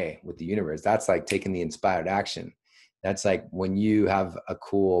halfway with the universe. That's like taking the inspired action. That's like when you have a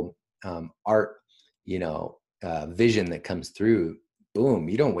cool art, vision that comes through, boom,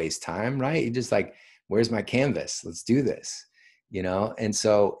 you don't waste time, right? You just like, where's my canvas? Let's do this, And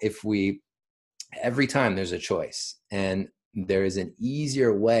so every time there's a choice, and there is an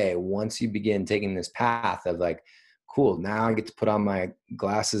easier way once you begin taking this path of like cool. Now I get to put on my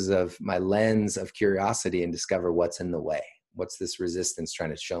glasses of my lens of curiosity and discover what's in the way. What's this resistance trying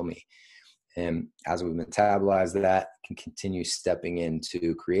to show me? And as we metabolize that, can continue stepping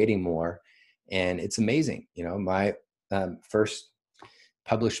into creating more. And it's amazing. You know, my first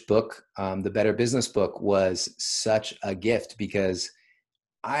published book, the Better Business Book, was such a gift because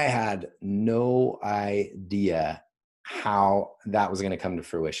I had no idea how that was going to come to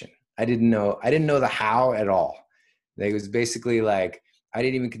fruition. I didn't know the how at all. It was basically like, I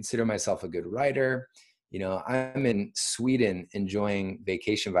didn't even consider myself a good writer. You know, I'm in Sweden enjoying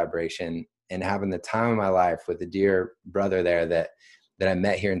Vacation Vibration and having the time of my life with a dear brother there that I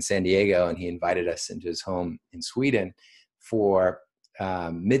met here in San Diego, and he invited us into his home in Sweden for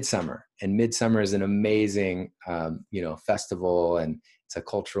Midsummer. And Midsummer is an amazing, festival, and it's a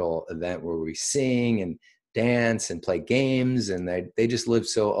cultural event where we sing and dance and play games, and they just live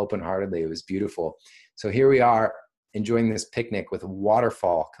so open-heartedly. It was beautiful. So here we are enjoying this picnic with a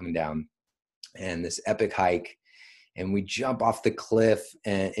waterfall coming down and this epic hike, and we jump off the cliff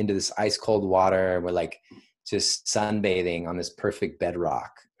and into this ice cold water, and we're like just sunbathing on this perfect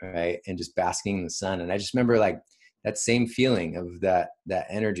bedrock, right? And just basking in the sun. And I just remember like that same feeling of that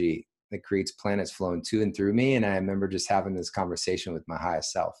energy that creates planets flowing to and through me. And I remember just having this conversation with my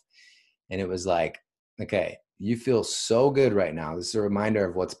highest self. And it was like, okay, you feel so good right now. This is a reminder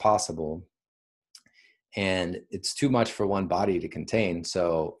of what's possible. And it's too much for one body to contain.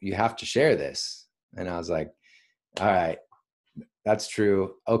 So you have to share this. And I was like, all right, that's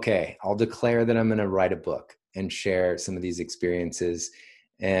true. Okay, I'll declare that I'm going to write a book and share some of these experiences.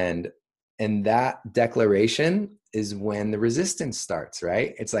 And that declaration is when the resistance starts,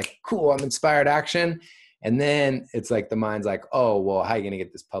 right? It's like, cool, I'm inspired action. And then it's like the mind's like, oh, well, how are you going to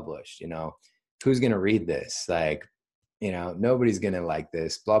get this published? You know, who's going to read this? Like, you know, nobody's going to like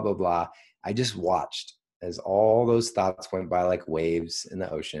this, blah, blah, blah. I just watched as all those thoughts went by like waves in the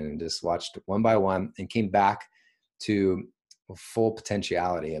ocean, and just watched one by one and came back to full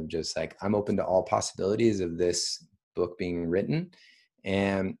potentiality of just like, I'm open to all possibilities of this book being written.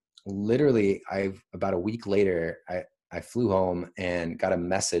 And literally about a week later, I flew home and got a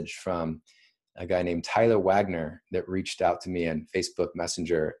message from a guy named Tyler Wagner that reached out to me on Facebook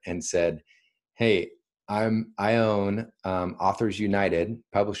Messenger and said, hey, I own Authors United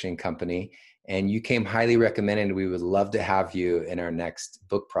publishing company, and you came highly recommended. We would love to have you in our next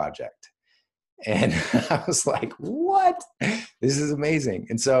book project. And I was like, what? This is amazing.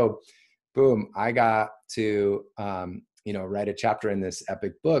 And so, boom, I got to, write a chapter in this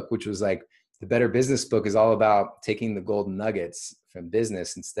epic book, which was like, the Better Business Book is all about taking the golden nuggets from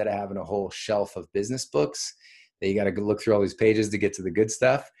business instead of having a whole shelf of business books that you got to look through all these pages to get to the good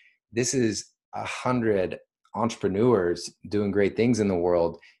stuff. This is 100 entrepreneurs doing great things in the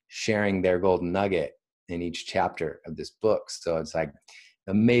world, sharing their golden nugget in each chapter of this book. So it's like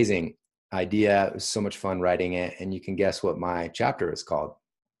amazing idea. It was so much fun writing it. And you can guess what my chapter is called.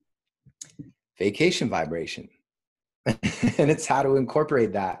 Vacation Vibration. And it's how to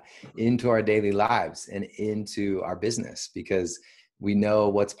incorporate that into our daily lives and into our business, because we know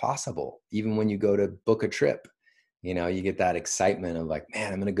what's possible. Even when you go to book a trip, you know, you get that excitement of like,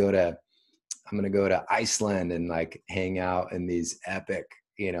 man, I'm going to go to Iceland and like hang out in these epic,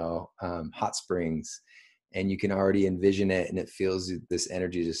 hot springs. And you can already envision it, and it feels, this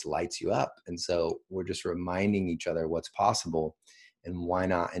energy just lights you up. And so we're just reminding each other what's possible, and why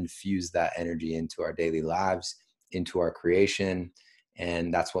not infuse that energy into our daily lives, into our creation.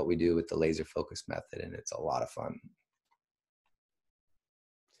 And that's what we do with the laser focus method. And it's a lot of fun.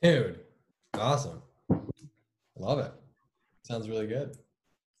 Dude, awesome. Love it. Sounds really good.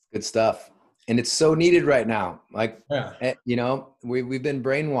 Good stuff. And it's so needed right now. Like, yeah. We've been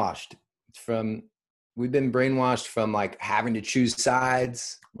brainwashed from like having to choose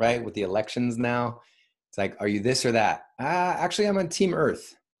sides, right? With the elections now. It's like, are you this or that? Actually, I'm on Team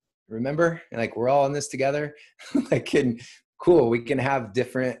Earth. Remember? And like, we're all in this together. Like, and cool, we can have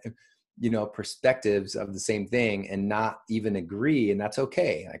different, perspectives of the same thing and not even agree. And that's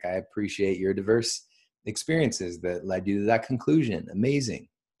okay. Like, I appreciate your diverse experiences that led you to that conclusion. Amazing.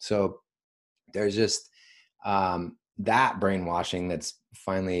 So there's just that brainwashing that's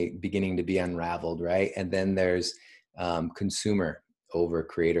finally beginning to be unraveled, right? And then there's consumer over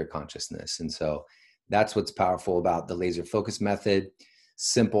creator consciousness. And so that's what's powerful about the laser focus method.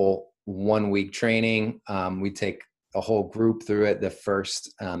 Simple 1-week training. We take a whole group through it. The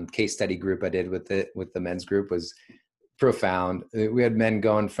first case study group I did with the men's group was profound. We had men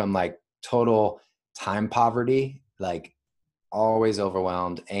going from like total time poverty, like always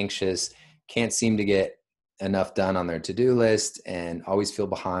overwhelmed, anxious, can't seem to get enough done on their to-do list, and always feel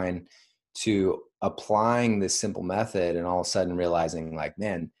behind, to applying this simple method and all of a sudden realizing like,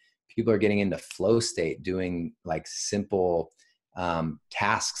 man, people are getting into flow state doing like simple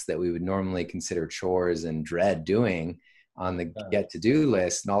tasks that we would normally consider chores and dread doing on the get to do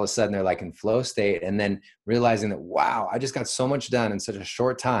list. And all of a sudden they're like in flow state, and then realizing that, wow, I just got so much done in such a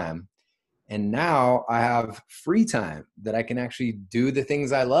short time. And now I have free time that I can actually do the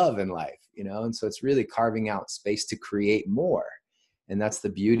things I love in life, you know? And so it's really carving out space to create more. And that's the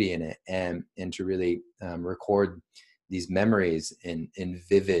beauty in it. And to really record these memories in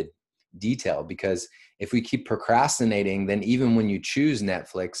vivid detail, because if we keep procrastinating, then even when you choose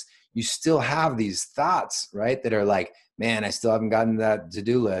Netflix, you still have these thoughts, right? That are like, man, I still haven't gotten that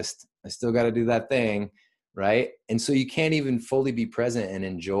to-do list. I still got to do that thing, right? And so you can't even fully be present and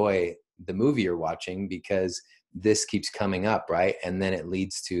enjoy the movie you're watching because this keeps coming up, right? And then it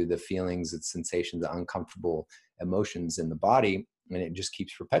leads to the feelings and sensations, the uncomfortable emotions in the body, and it just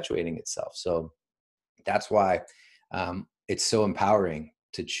keeps perpetuating itself. So that's why it's so empowering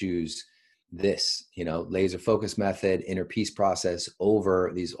to choose this, you know, laser focus method, inner peace process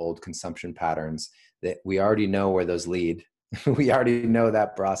over these old consumption patterns that we already know where those lead. We already know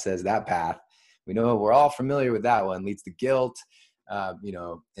that process, that path. We know, we're all familiar with that one. Leads to guilt, you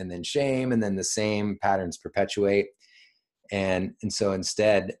know, and then shame, and then the same patterns perpetuate. And so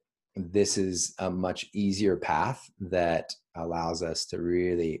instead, this is a much easier path that allows us to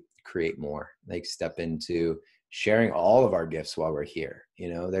really create more, like step into sharing all of our gifts while we're here.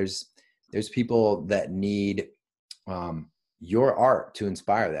 You know, there's people that need your art to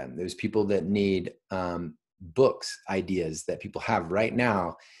inspire them. There's people that need books, ideas that people have right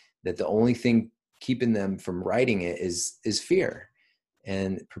now, that the only thing keeping them from writing it is fear,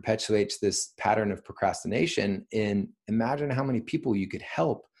 and perpetuates this pattern of procrastination. And imagine how many people you could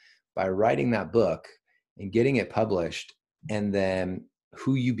help by writing that book and getting it published, and then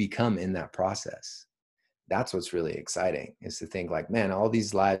who you become in that process. That's what's really exciting, is to think like, man, all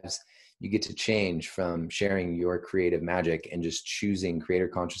these lives you get to change from sharing your creative magic and just choosing creator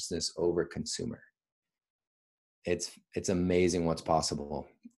consciousness over consumer. It's amazing what's possible,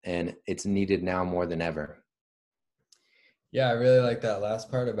 and it's needed now more than ever. Yeah, I really like that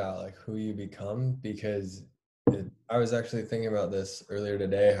last part about like who you become, because I was actually thinking about this earlier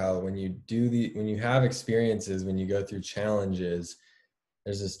today, how when you have experiences, when you go through challenges,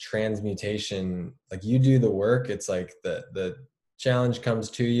 there's this transmutation. Like you do the work, it's like the challenge comes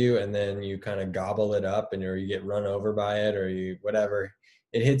to you, and then you kind of gobble it up, and or you get run over by it, or you whatever,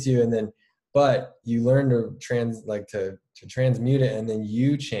 it hits you, and then but you learn to transmute it, and then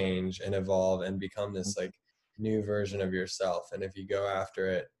you change and evolve and become this like new version of yourself. And if you go after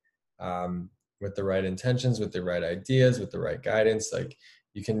it with the right intentions, with the right ideas, with the right guidance, like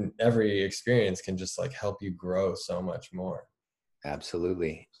every experience can just like help you grow so much more.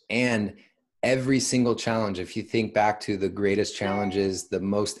 Absolutely. And every single challenge, if you think back to the greatest challenges, the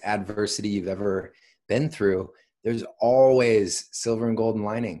most adversity you've ever been through, there's always silver and golden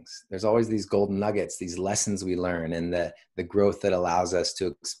linings. There's always these golden nuggets, these lessons we learn, and the growth that allows us to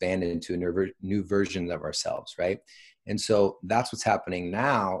expand into a new version of ourselves, right? And so that's what's happening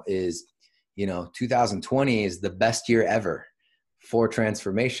now is, you know, 2020 is the best year ever for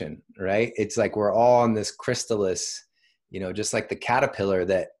transformation, right? It's like we're all on this chrysalis, you know, just like the caterpillar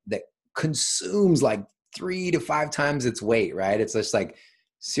that consumes like 3 to 5 times its weight, right? It's just like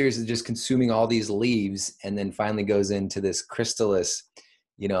seriously just consuming all these leaves, and then finally goes into this chrysalis,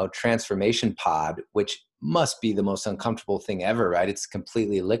 you know, transformation pod, which must be the most uncomfortable thing ever, right? It's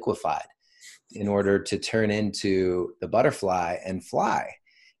completely liquefied in order to turn into the butterfly and fly.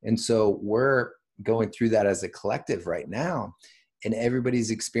 And so we're going through that as a collective right now, and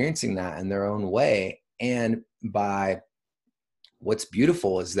everybody's experiencing that in their own way. And by what's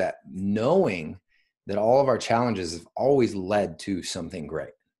beautiful is that knowing that all of our challenges have always led to something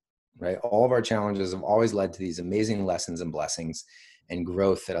great, right? All of our challenges have always led to these amazing lessons and blessings and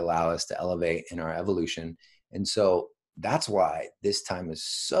growth that allow us to elevate in our evolution. And so that's why this time is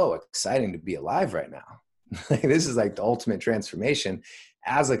so exciting to be alive right now. This is like the ultimate transformation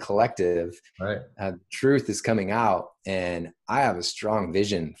as a collective. Right. Truth is coming out, and I have a strong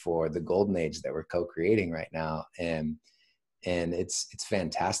vision for the golden age that we're co-creating right now. And it's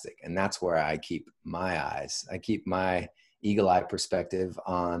fantastic. And that's where I keep my eyes. I keep my eagle eye perspective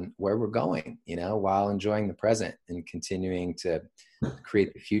on where we're going, you know, while enjoying the present and continuing to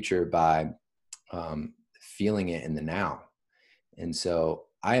create the future by feeling it in the now. And so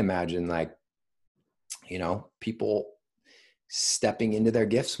I imagine, like, you know, people stepping into their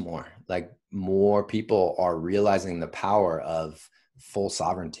gifts more, like more people are realizing the power of full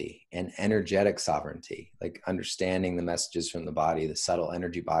sovereignty and energetic sovereignty, like understanding the messages from the body, the subtle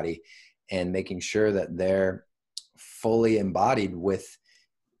energy body, and making sure that they're fully embodied with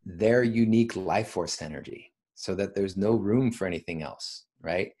their unique life force energy, so that there's no room for anything else,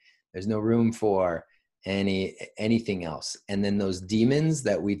 right? There's no room for anything else. And then those demons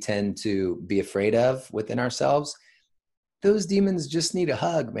that we tend to be afraid of within ourselves, those demons just need a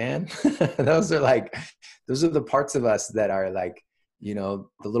hug, man. those are the parts of us that are like, the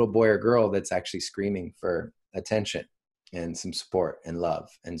little boy or girl that's actually screaming for attention and some support and love.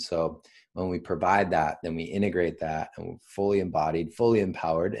 And so when we provide that, then we integrate that, and we're fully embodied, fully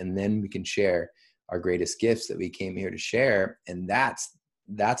empowered, and then we can share our greatest gifts that we came here to share. And that's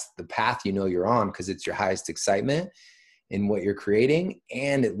the path you're on, because it's your highest excitement in what you're creating,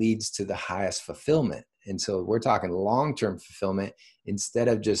 and it leads to the highest fulfillment. And so we're talking long-term fulfillment instead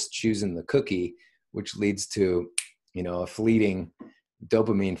of just choosing the cookie, which leads to, a fleeting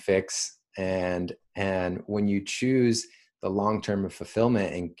dopamine fix. And when you choose the long-term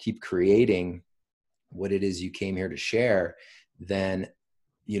fulfillment and keep creating what it is you came here to share, then,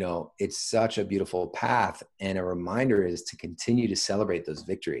 it's such a beautiful path. And a reminder is to continue to celebrate those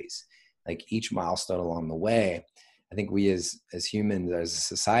victories, like each milestone along the way. I think we as humans, as a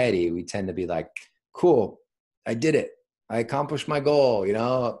society, we tend to be like, cool, I did it. I accomplished my goal.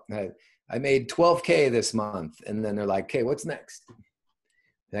 I made 12K this month. And then they're like, okay, what's next?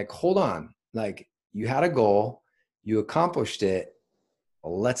 Like, hold on. Like, you had a goal, you accomplished it.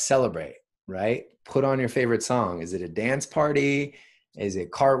 Let's celebrate, right? Put on your favorite song. Is it a dance party? Is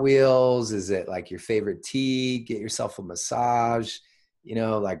it cartwheels? Is it like your favorite tea? Get yourself a massage,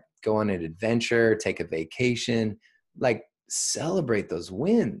 like go on an adventure, take a vacation, like celebrate those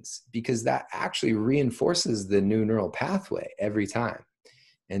wins, because that actually reinforces the new neural pathway every time.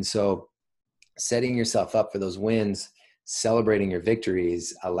 And so setting yourself up for those wins, celebrating your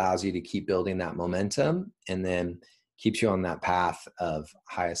victories, allows you to keep building that momentum, and then keeps you on that path of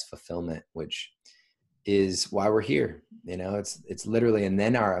highest fulfillment, which is why we're here. It's literally, and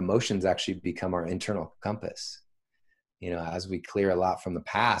then our emotions actually become our internal compass. As we clear a lot from the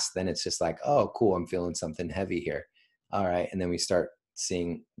past, then it's just like, oh, cool, I'm feeling something heavy here. All right. And then we start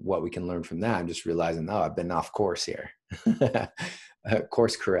seeing what we can learn from that, and just realizing, oh, I've been off course here.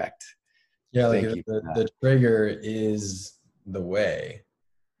 Course correct. Yeah. Like the trigger is the way.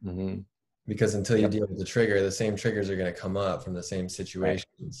 Mm-hmm. Because until you deal with the trigger, the same triggers are going to come up from the same situations.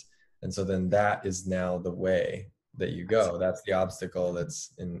 Right. And so then that is now the way that you go. That's the obstacle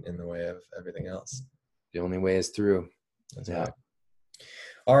that's in the way of everything else. The only way is through. That's right.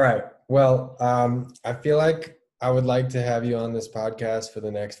 All right. Well, I feel like I would like to have you on this podcast for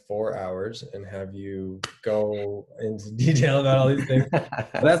the next 4 hours and have you go into detail about all these things. But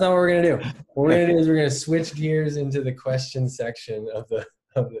that's not what we're going to do. What we're going to do is we're going to switch gears into the question section of the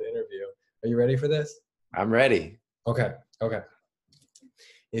interview. Are you ready for this? I'm ready. Okay.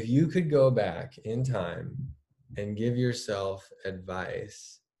 If you could go back in time and give yourself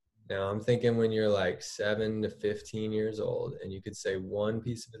advice, now I'm thinking when you're like 7 to 15 years old, and you could say one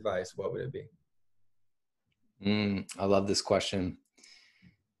piece of advice, what would it be? I love this question.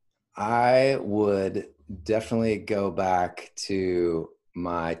 I would definitely go back to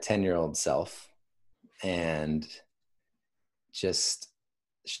my 10-year-old self and just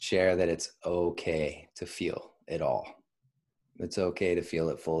share that it's okay to feel it all. It's okay to feel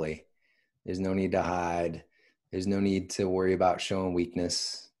it fully. There's no need to hide. There's no need to worry about showing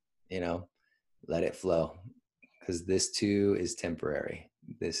weakness. Let it flow, because this too is temporary.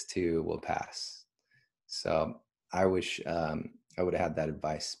 This too will pass. So I wish I would have had that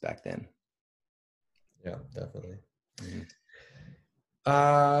advice back then. Yeah, definitely. Mm-hmm.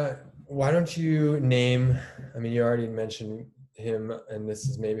 Why don't you name, you already mentioned him, and this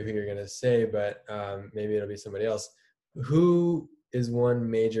is maybe who you're going to say, but maybe it'll be somebody else. Who is one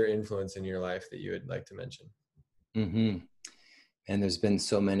major influence in your life that you would like to mention? Mm-hmm. And there's been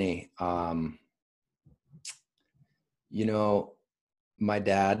so many. My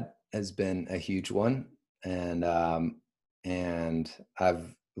dad has been a huge one, and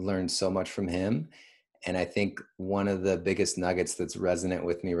I've learned so much from him. And I think one of the biggest nuggets that's resonant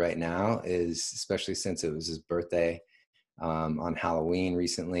with me right now is, especially since it was his birthday on Halloween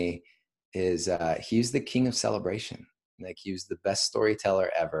recently, is he was the king of celebration. Like, he was the best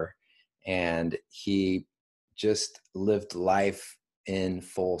storyteller ever. And he just lived life in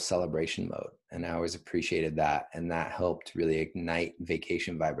full celebration mode. And I always appreciated that. And that helped really ignite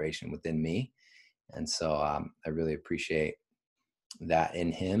vacation vibration within me. And so I really appreciate that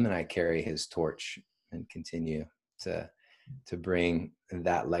in him. And I carry his torch and continue to bring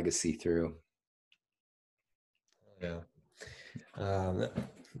that legacy through. Yeah.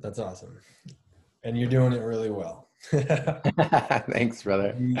 That's awesome. And you're doing it really well. Thanks,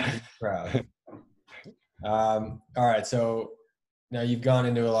 brother. Be proud. All right. So now you've gone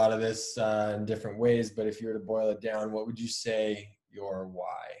into a lot of this in different ways, but if you were to boil it down, what would you say your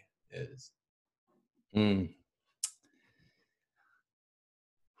why is? Mm.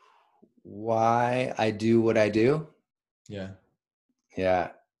 Why I do what I do? Yeah. Yeah,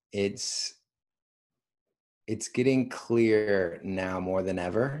 it's getting clear now more than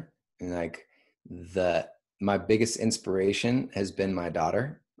ever. And like my biggest inspiration has been my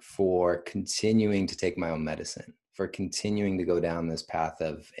daughter for continuing to take my own medicine, for continuing to go down this path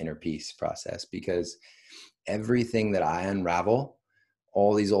of inner peace process, because everything that I unravel,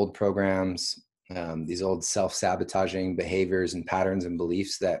 all these old programs, these old self-sabotaging behaviors and patterns and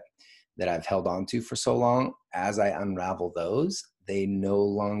beliefs that I've held on to for so long, as I unravel those, they no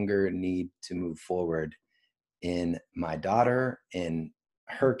longer need to move forward in my daughter, in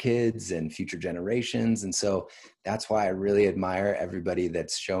her kids, and future generations. And so that's why I really admire everybody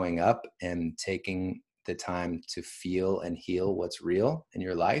that's showing up and taking the time to feel and heal what's real in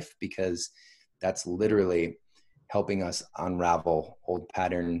your life, because that's literally helping us unravel old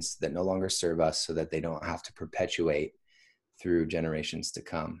patterns that no longer serve us, so that they don't have to perpetuate through generations to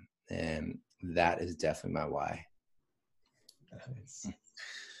come. And that is definitely my why. Nice.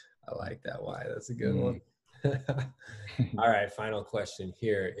 I like that why. That's a good one. All right. Final question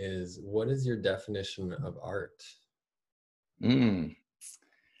here is, what is your definition of art?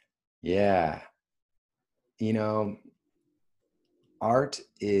 Yeah. Art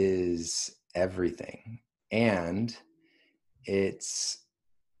is everything, and it's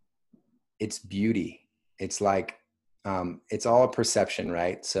beauty. It's like, it's all a perception,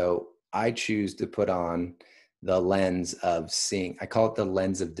 right? So I choose to put on the lens of seeing, I call it the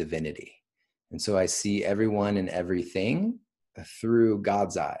lens of divinity. And so I see everyone and everything through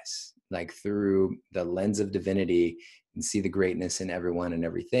God's eyes, like through the lens of divinity, and see the greatness in everyone and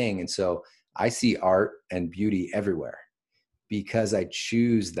everything. And so I see art and beauty everywhere, because I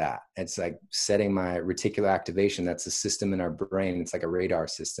choose that. It's like setting my reticular activation. That's a system in our brain. It's like a radar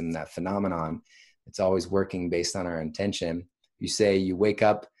system, that phenomenon. It's always working based on our intention. You say you wake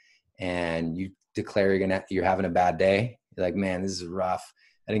up and you declare you're having a bad day. You're like, man, this is rough.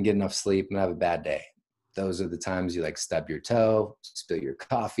 I didn't get enough sleep. I'm gonna have a bad day. Those are the times you like stub your toe, spill your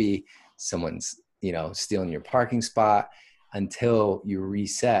coffee, someone's, stealing your parking spot, until you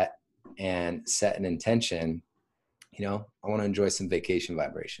reset and set an intention. I want to enjoy some vacation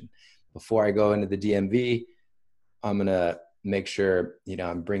vibration. Before I go into the DMV, I'm going to make sure,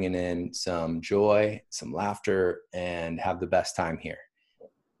 I'm bringing in some joy, some laughter, and have the best time here.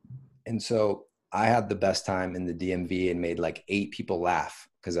 And so I had the best time in the DMV and made like 8 people laugh,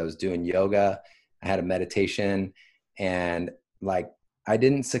 because I was doing yoga. I had a meditation, and like, I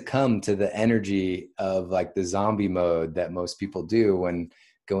didn't succumb to the energy of like the zombie mode that most people do when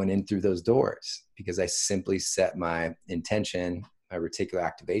going in through those doors, because I simply set my intention, my reticular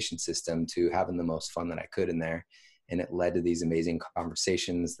activation system, to having the most fun that I could in there. And it led to these amazing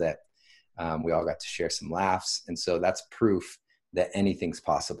conversations that we all got to share some laughs. And so that's proof that anything's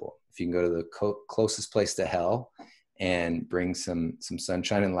possible. If you can go to the closest place to hell and bring some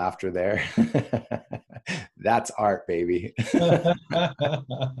sunshine and laughter there, that's art, baby.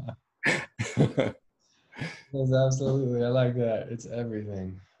 Yes, absolutely. I like that. It's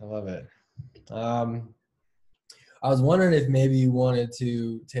everything. I love it. I was wondering if maybe you wanted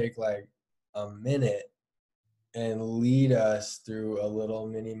to take like a minute and lead us through a little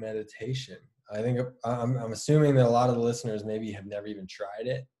mini meditation. I think I'm assuming that a lot of the listeners maybe have never even tried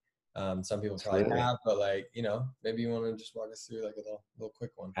it. Some people probably have, but like, maybe you want to just walk us through like a little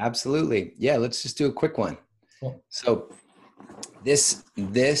quick one. Absolutely. Yeah. Let's just do a quick one. Cool. So this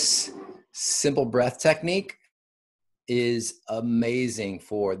simple breath technique is amazing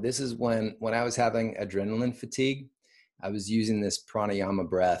this is when I was having adrenaline fatigue. I was using this pranayama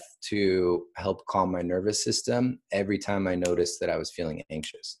breath to help calm my nervous system every time I noticed that I was feeling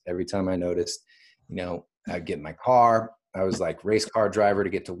anxious. Every time I noticed, I'd get in my car, I was like race car driver to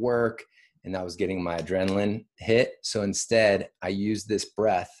get to work, and I was getting my adrenaline hit. So instead, I used this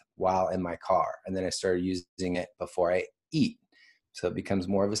breath while in my car, and then I started using it before I eat. So it becomes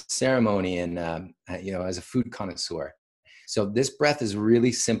more of a ceremony, and as a food connoisseur. So this breath is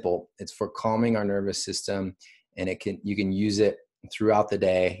really simple. It's for calming our nervous system, and you can use it throughout the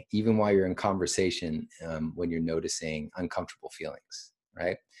day, even while you're in conversation, when you're noticing uncomfortable feelings,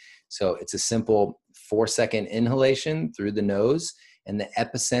 right? So it's a simple 4-second inhalation through the nose, and the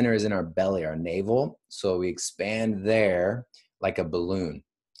epicenter is in our belly, our navel. So we expand there like a balloon.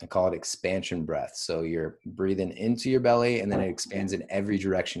 I call it expansion breath. So you're breathing into your belly, and then it expands in every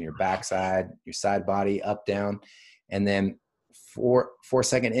direction, your backside, your side body, up, down. and then 4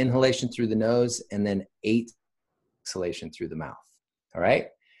 second inhalation through the nose, and then 8 exhalation through the mouth. All right.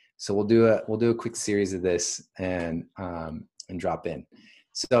 So we'll do a quick series of this and drop in.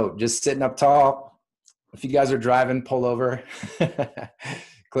 So just sitting up tall. If you guys are driving, pull over,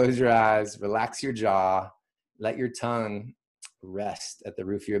 close your eyes, relax your jaw, let your tongue rest at the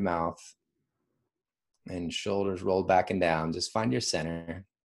roof of your mouth, and shoulders rolled back and down. Just find your center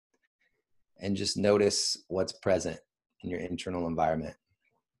and just notice what's present in your internal environment.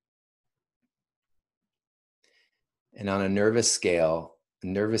 And on a nervous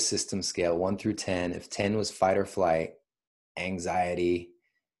system scale, 1 through 10, if 10 was fight or flight, anxiety,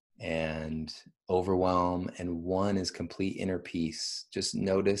 and overwhelm, and 1 is complete inner peace, just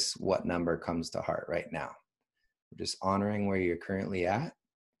notice what number comes to heart right now. We're just honoring where you're currently at.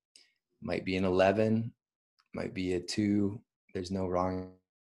 Might be an 11, might be a 2. There's no wrong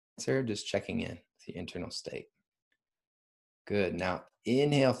answer, just checking in with the internal state. Good. Now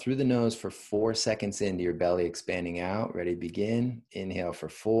inhale through the nose for 4 seconds into your belly expanding out. Ready to begin. Inhale for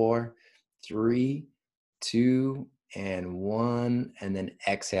 4, 3, 2, and 1, and then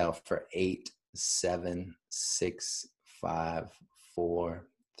exhale for 8, 7, 6, 5, 4,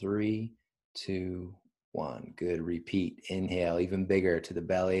 3, 2, 1. Good. Repeat. Inhale even bigger to the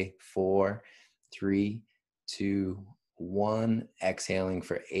belly. 4, 3, 2, 1. Exhaling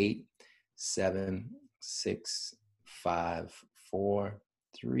for 8, 7, 6, 5, 4,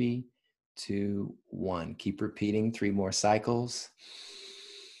 3, 2, 1. Keep repeating 3 more cycles.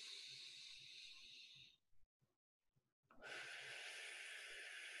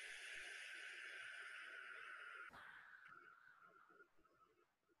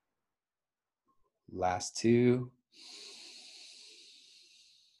 Last 2.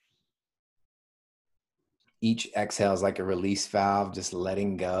 Each exhale is like a release valve, just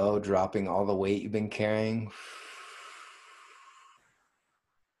letting go, dropping all the weight you've been carrying.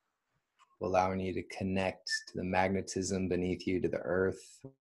 Allowing you to connect to the magnetism beneath you, to the earth,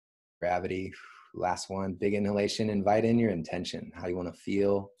 gravity. Last one, big inhalation. Invite in your intention, how you want to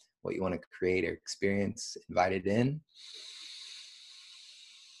feel, what you want to create or experience. Invite it in.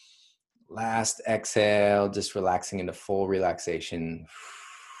 Last exhale, just relaxing into full relaxation.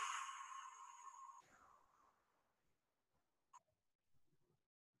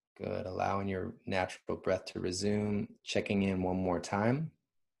 Good. Allowing your natural breath to resume. Checking in one more time.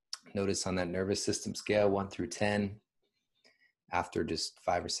 Notice on that nervous system scale, 1 through 10, after just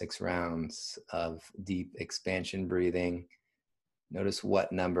 5 or 6 rounds of deep expansion breathing, notice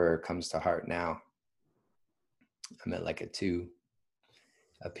what number comes to heart now. I'm at like a 2,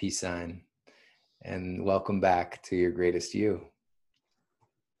 a peace sign. And welcome back to your greatest you.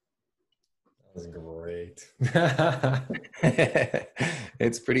 That was great.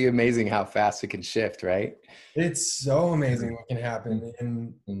 It's pretty amazing how fast it can shift, right? It's so amazing what can happen.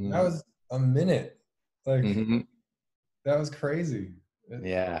 And that was a minute. Like that was crazy.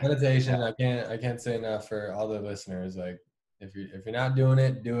 Yeah. Meditation, I can't say enough for all the listeners. Like if you're not doing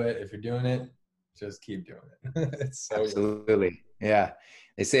it, do it. If you're doing it, just keep doing it. It's so absolutely good. Yeah.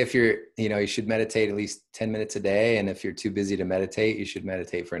 They say if you should meditate at least 10 minutes a day. And if you're too busy to meditate, you should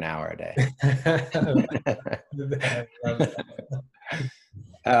meditate for an hour a day.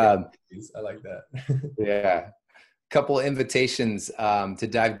 I like that. Yeah. Couple invitations to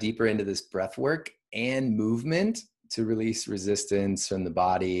dive deeper into this breath work and movement to release resistance from the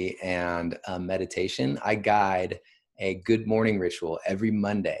body and meditation. I guide a good morning ritual every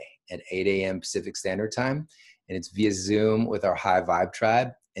Monday at 8 a.m. Pacific Standard Time. And it's via Zoom with our High Vibe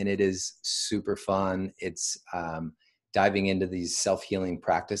Tribe. And it is super fun. It's diving into these self-healing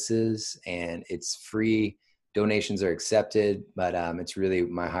practices, and it's free. Donations are accepted, but it's really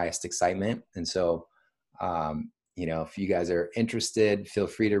my highest excitement. And so, if you guys are interested, feel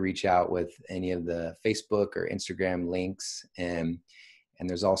free to reach out with any of the Facebook or Instagram links. And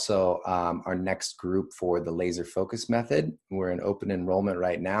there's also our next group for the laser focus method. We're in open enrollment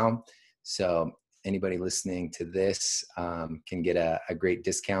right now. So anybody listening to this can get a great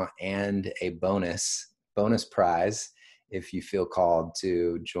discount and a bonus prize if you feel called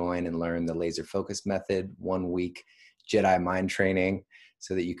to join and learn the laser focus method, 1 week Jedi mind training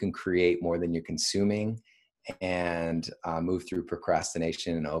so that you can create more than you're consuming and move through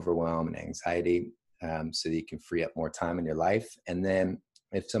procrastination and overwhelm and anxiety so that you can free up more time in your life. And then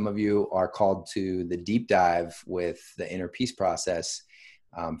if some of you are called to the deep dive with the inner peace process,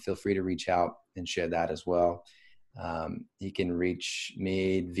 feel free to reach out and share that as well. You can reach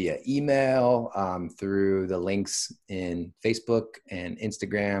me via email through the links in Facebook, and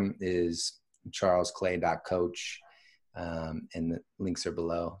Instagram is charlesclay.coach, and the links are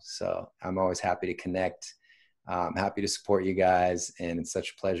below. So I'm always happy to connect. I'm happy to support you guys, and it's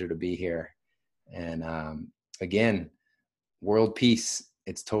such a pleasure to be here. And again, world peace,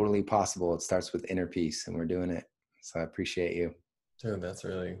 it's totally possible. It starts with inner peace, and we're doing it. So I appreciate you. Dude, that's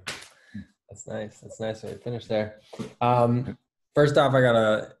nice. That's nice way to finish there. First off, I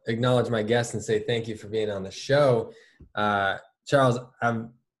gotta acknowledge my guests and say thank you for being on the show. Charles,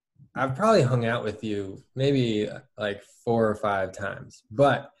 I've probably hung out with you maybe like 4 or 5 times,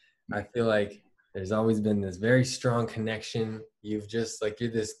 but I feel like there's always been this very strong connection. You've just like,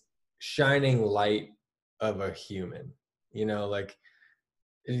 you're this shining light of a human, you know, like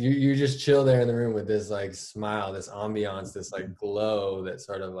you just chill there in the room with this like smile, this ambiance, this like glow that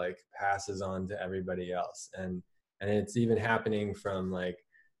sort of like passes on to everybody else. And it's even happening from like,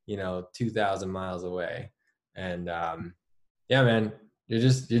 2,000 miles away. And yeah, man,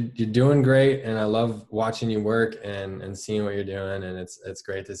 you're doing great. And I love watching you work and seeing what you're doing. And it's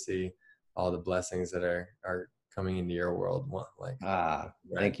great to see all the blessings that are coming into your world.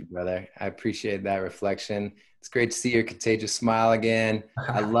 Thank you, brother. I appreciate that reflection. It's great to see your contagious smile again.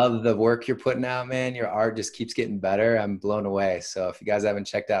 I love the work you're putting out, man. Your art just keeps getting better. I'm blown away. So if you guys haven't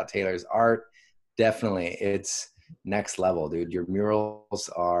checked out Taylor's art, definitely, it's next level, dude. Your murals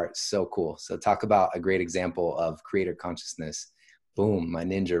are so cool. So talk about a great example of creator consciousness. Boom, my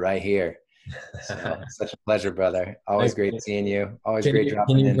ninja right here. So, such a pleasure, brother. Always great seeing you. Always great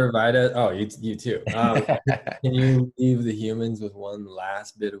dropping in. Can you provide us? Oh, you too. Can you leave the humans with one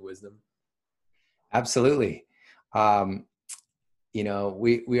last bit of wisdom? Absolutely. We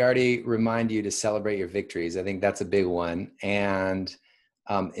already remind you to celebrate your victories. I think that's a big one. And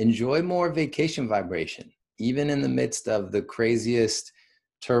enjoy more vacation vibration, even in the midst of the craziest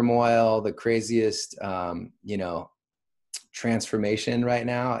turmoil, the craziest, transformation right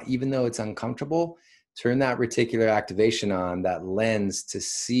now. Even though it's uncomfortable, turn that reticular activation on, that lens, to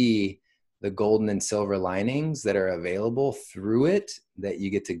see the golden and silver linings that are available through it that you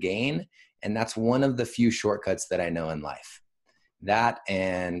get to gain. And that's one of the few shortcuts that I know in life. That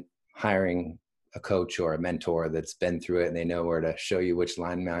and hiring a coach or a mentor that's been through it and they know where to show you which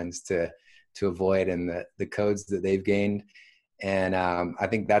landmines to avoid and the codes that they've gained. And I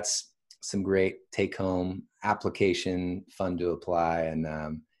think that's some great take-home application, fun to apply,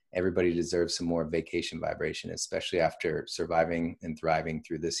 and everybody deserves some more vacation vibration, especially after surviving and thriving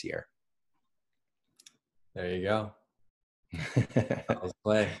through this year. There you go. Let's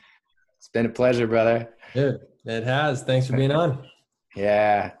play. It's been a pleasure, brother. Dude, it has. Thanks for being on.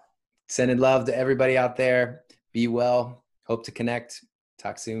 Yeah. Sending love to everybody out there. Be well. Hope to connect.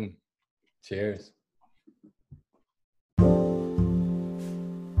 Talk soon. Cheers.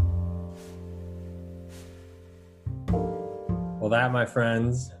 Well, that, my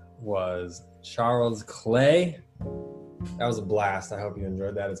friends, was Charles Clay. That was a blast. I hope you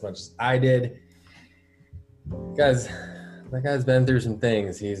enjoyed that as much as I did. Guys, that guy's been through some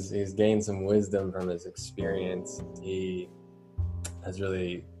things. He's gained some wisdom from his experience. He has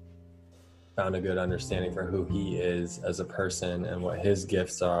really found a good understanding for who he is as a person and what his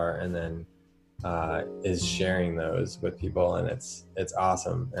gifts are, and then is sharing those with people, and it's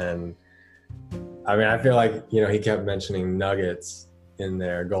awesome. And I mean, I feel like, he kept mentioning nuggets in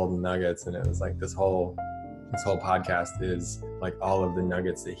there, golden nuggets, and it was like this whole podcast is like all of the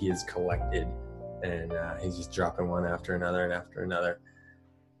nuggets that he has collected, and he's just dropping one after another and after another.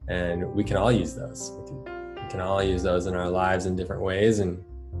 And we can all use those. We can all use those in our lives in different ways and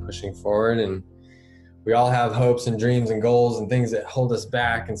pushing forward. And we all have hopes and dreams and goals and things that hold us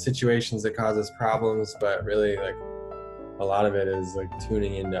back and situations that cause us problems. But really, like, a lot of it is like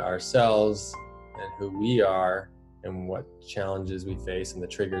tuning into ourselves and who we are and what challenges we face and the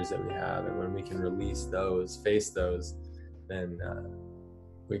triggers that we have. And when we can release those, face those, then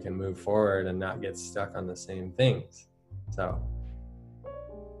we can move forward and not get stuck on the same things. So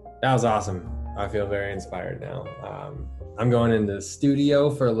that was awesome. I feel very inspired now. I'm going into the studio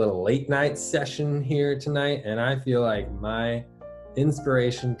for a little late night session here tonight, and I feel like my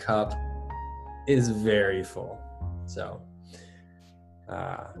inspiration cup is very full. So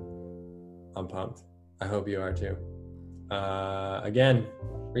I'm pumped. I hope you are too. Again,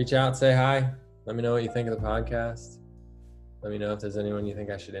 reach out, say hi. Let me know what you think of the podcast. Let me know if there's anyone you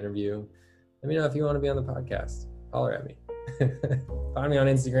think I should interview. Let me know if you want to be on the podcast. Holler at me. Find me on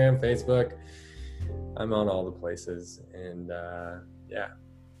Instagram, Facebook. I'm on all the places. And yeah,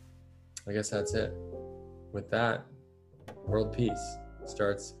 I guess that's it. With that, world peace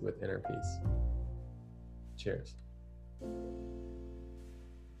starts with inner peace. Cheers.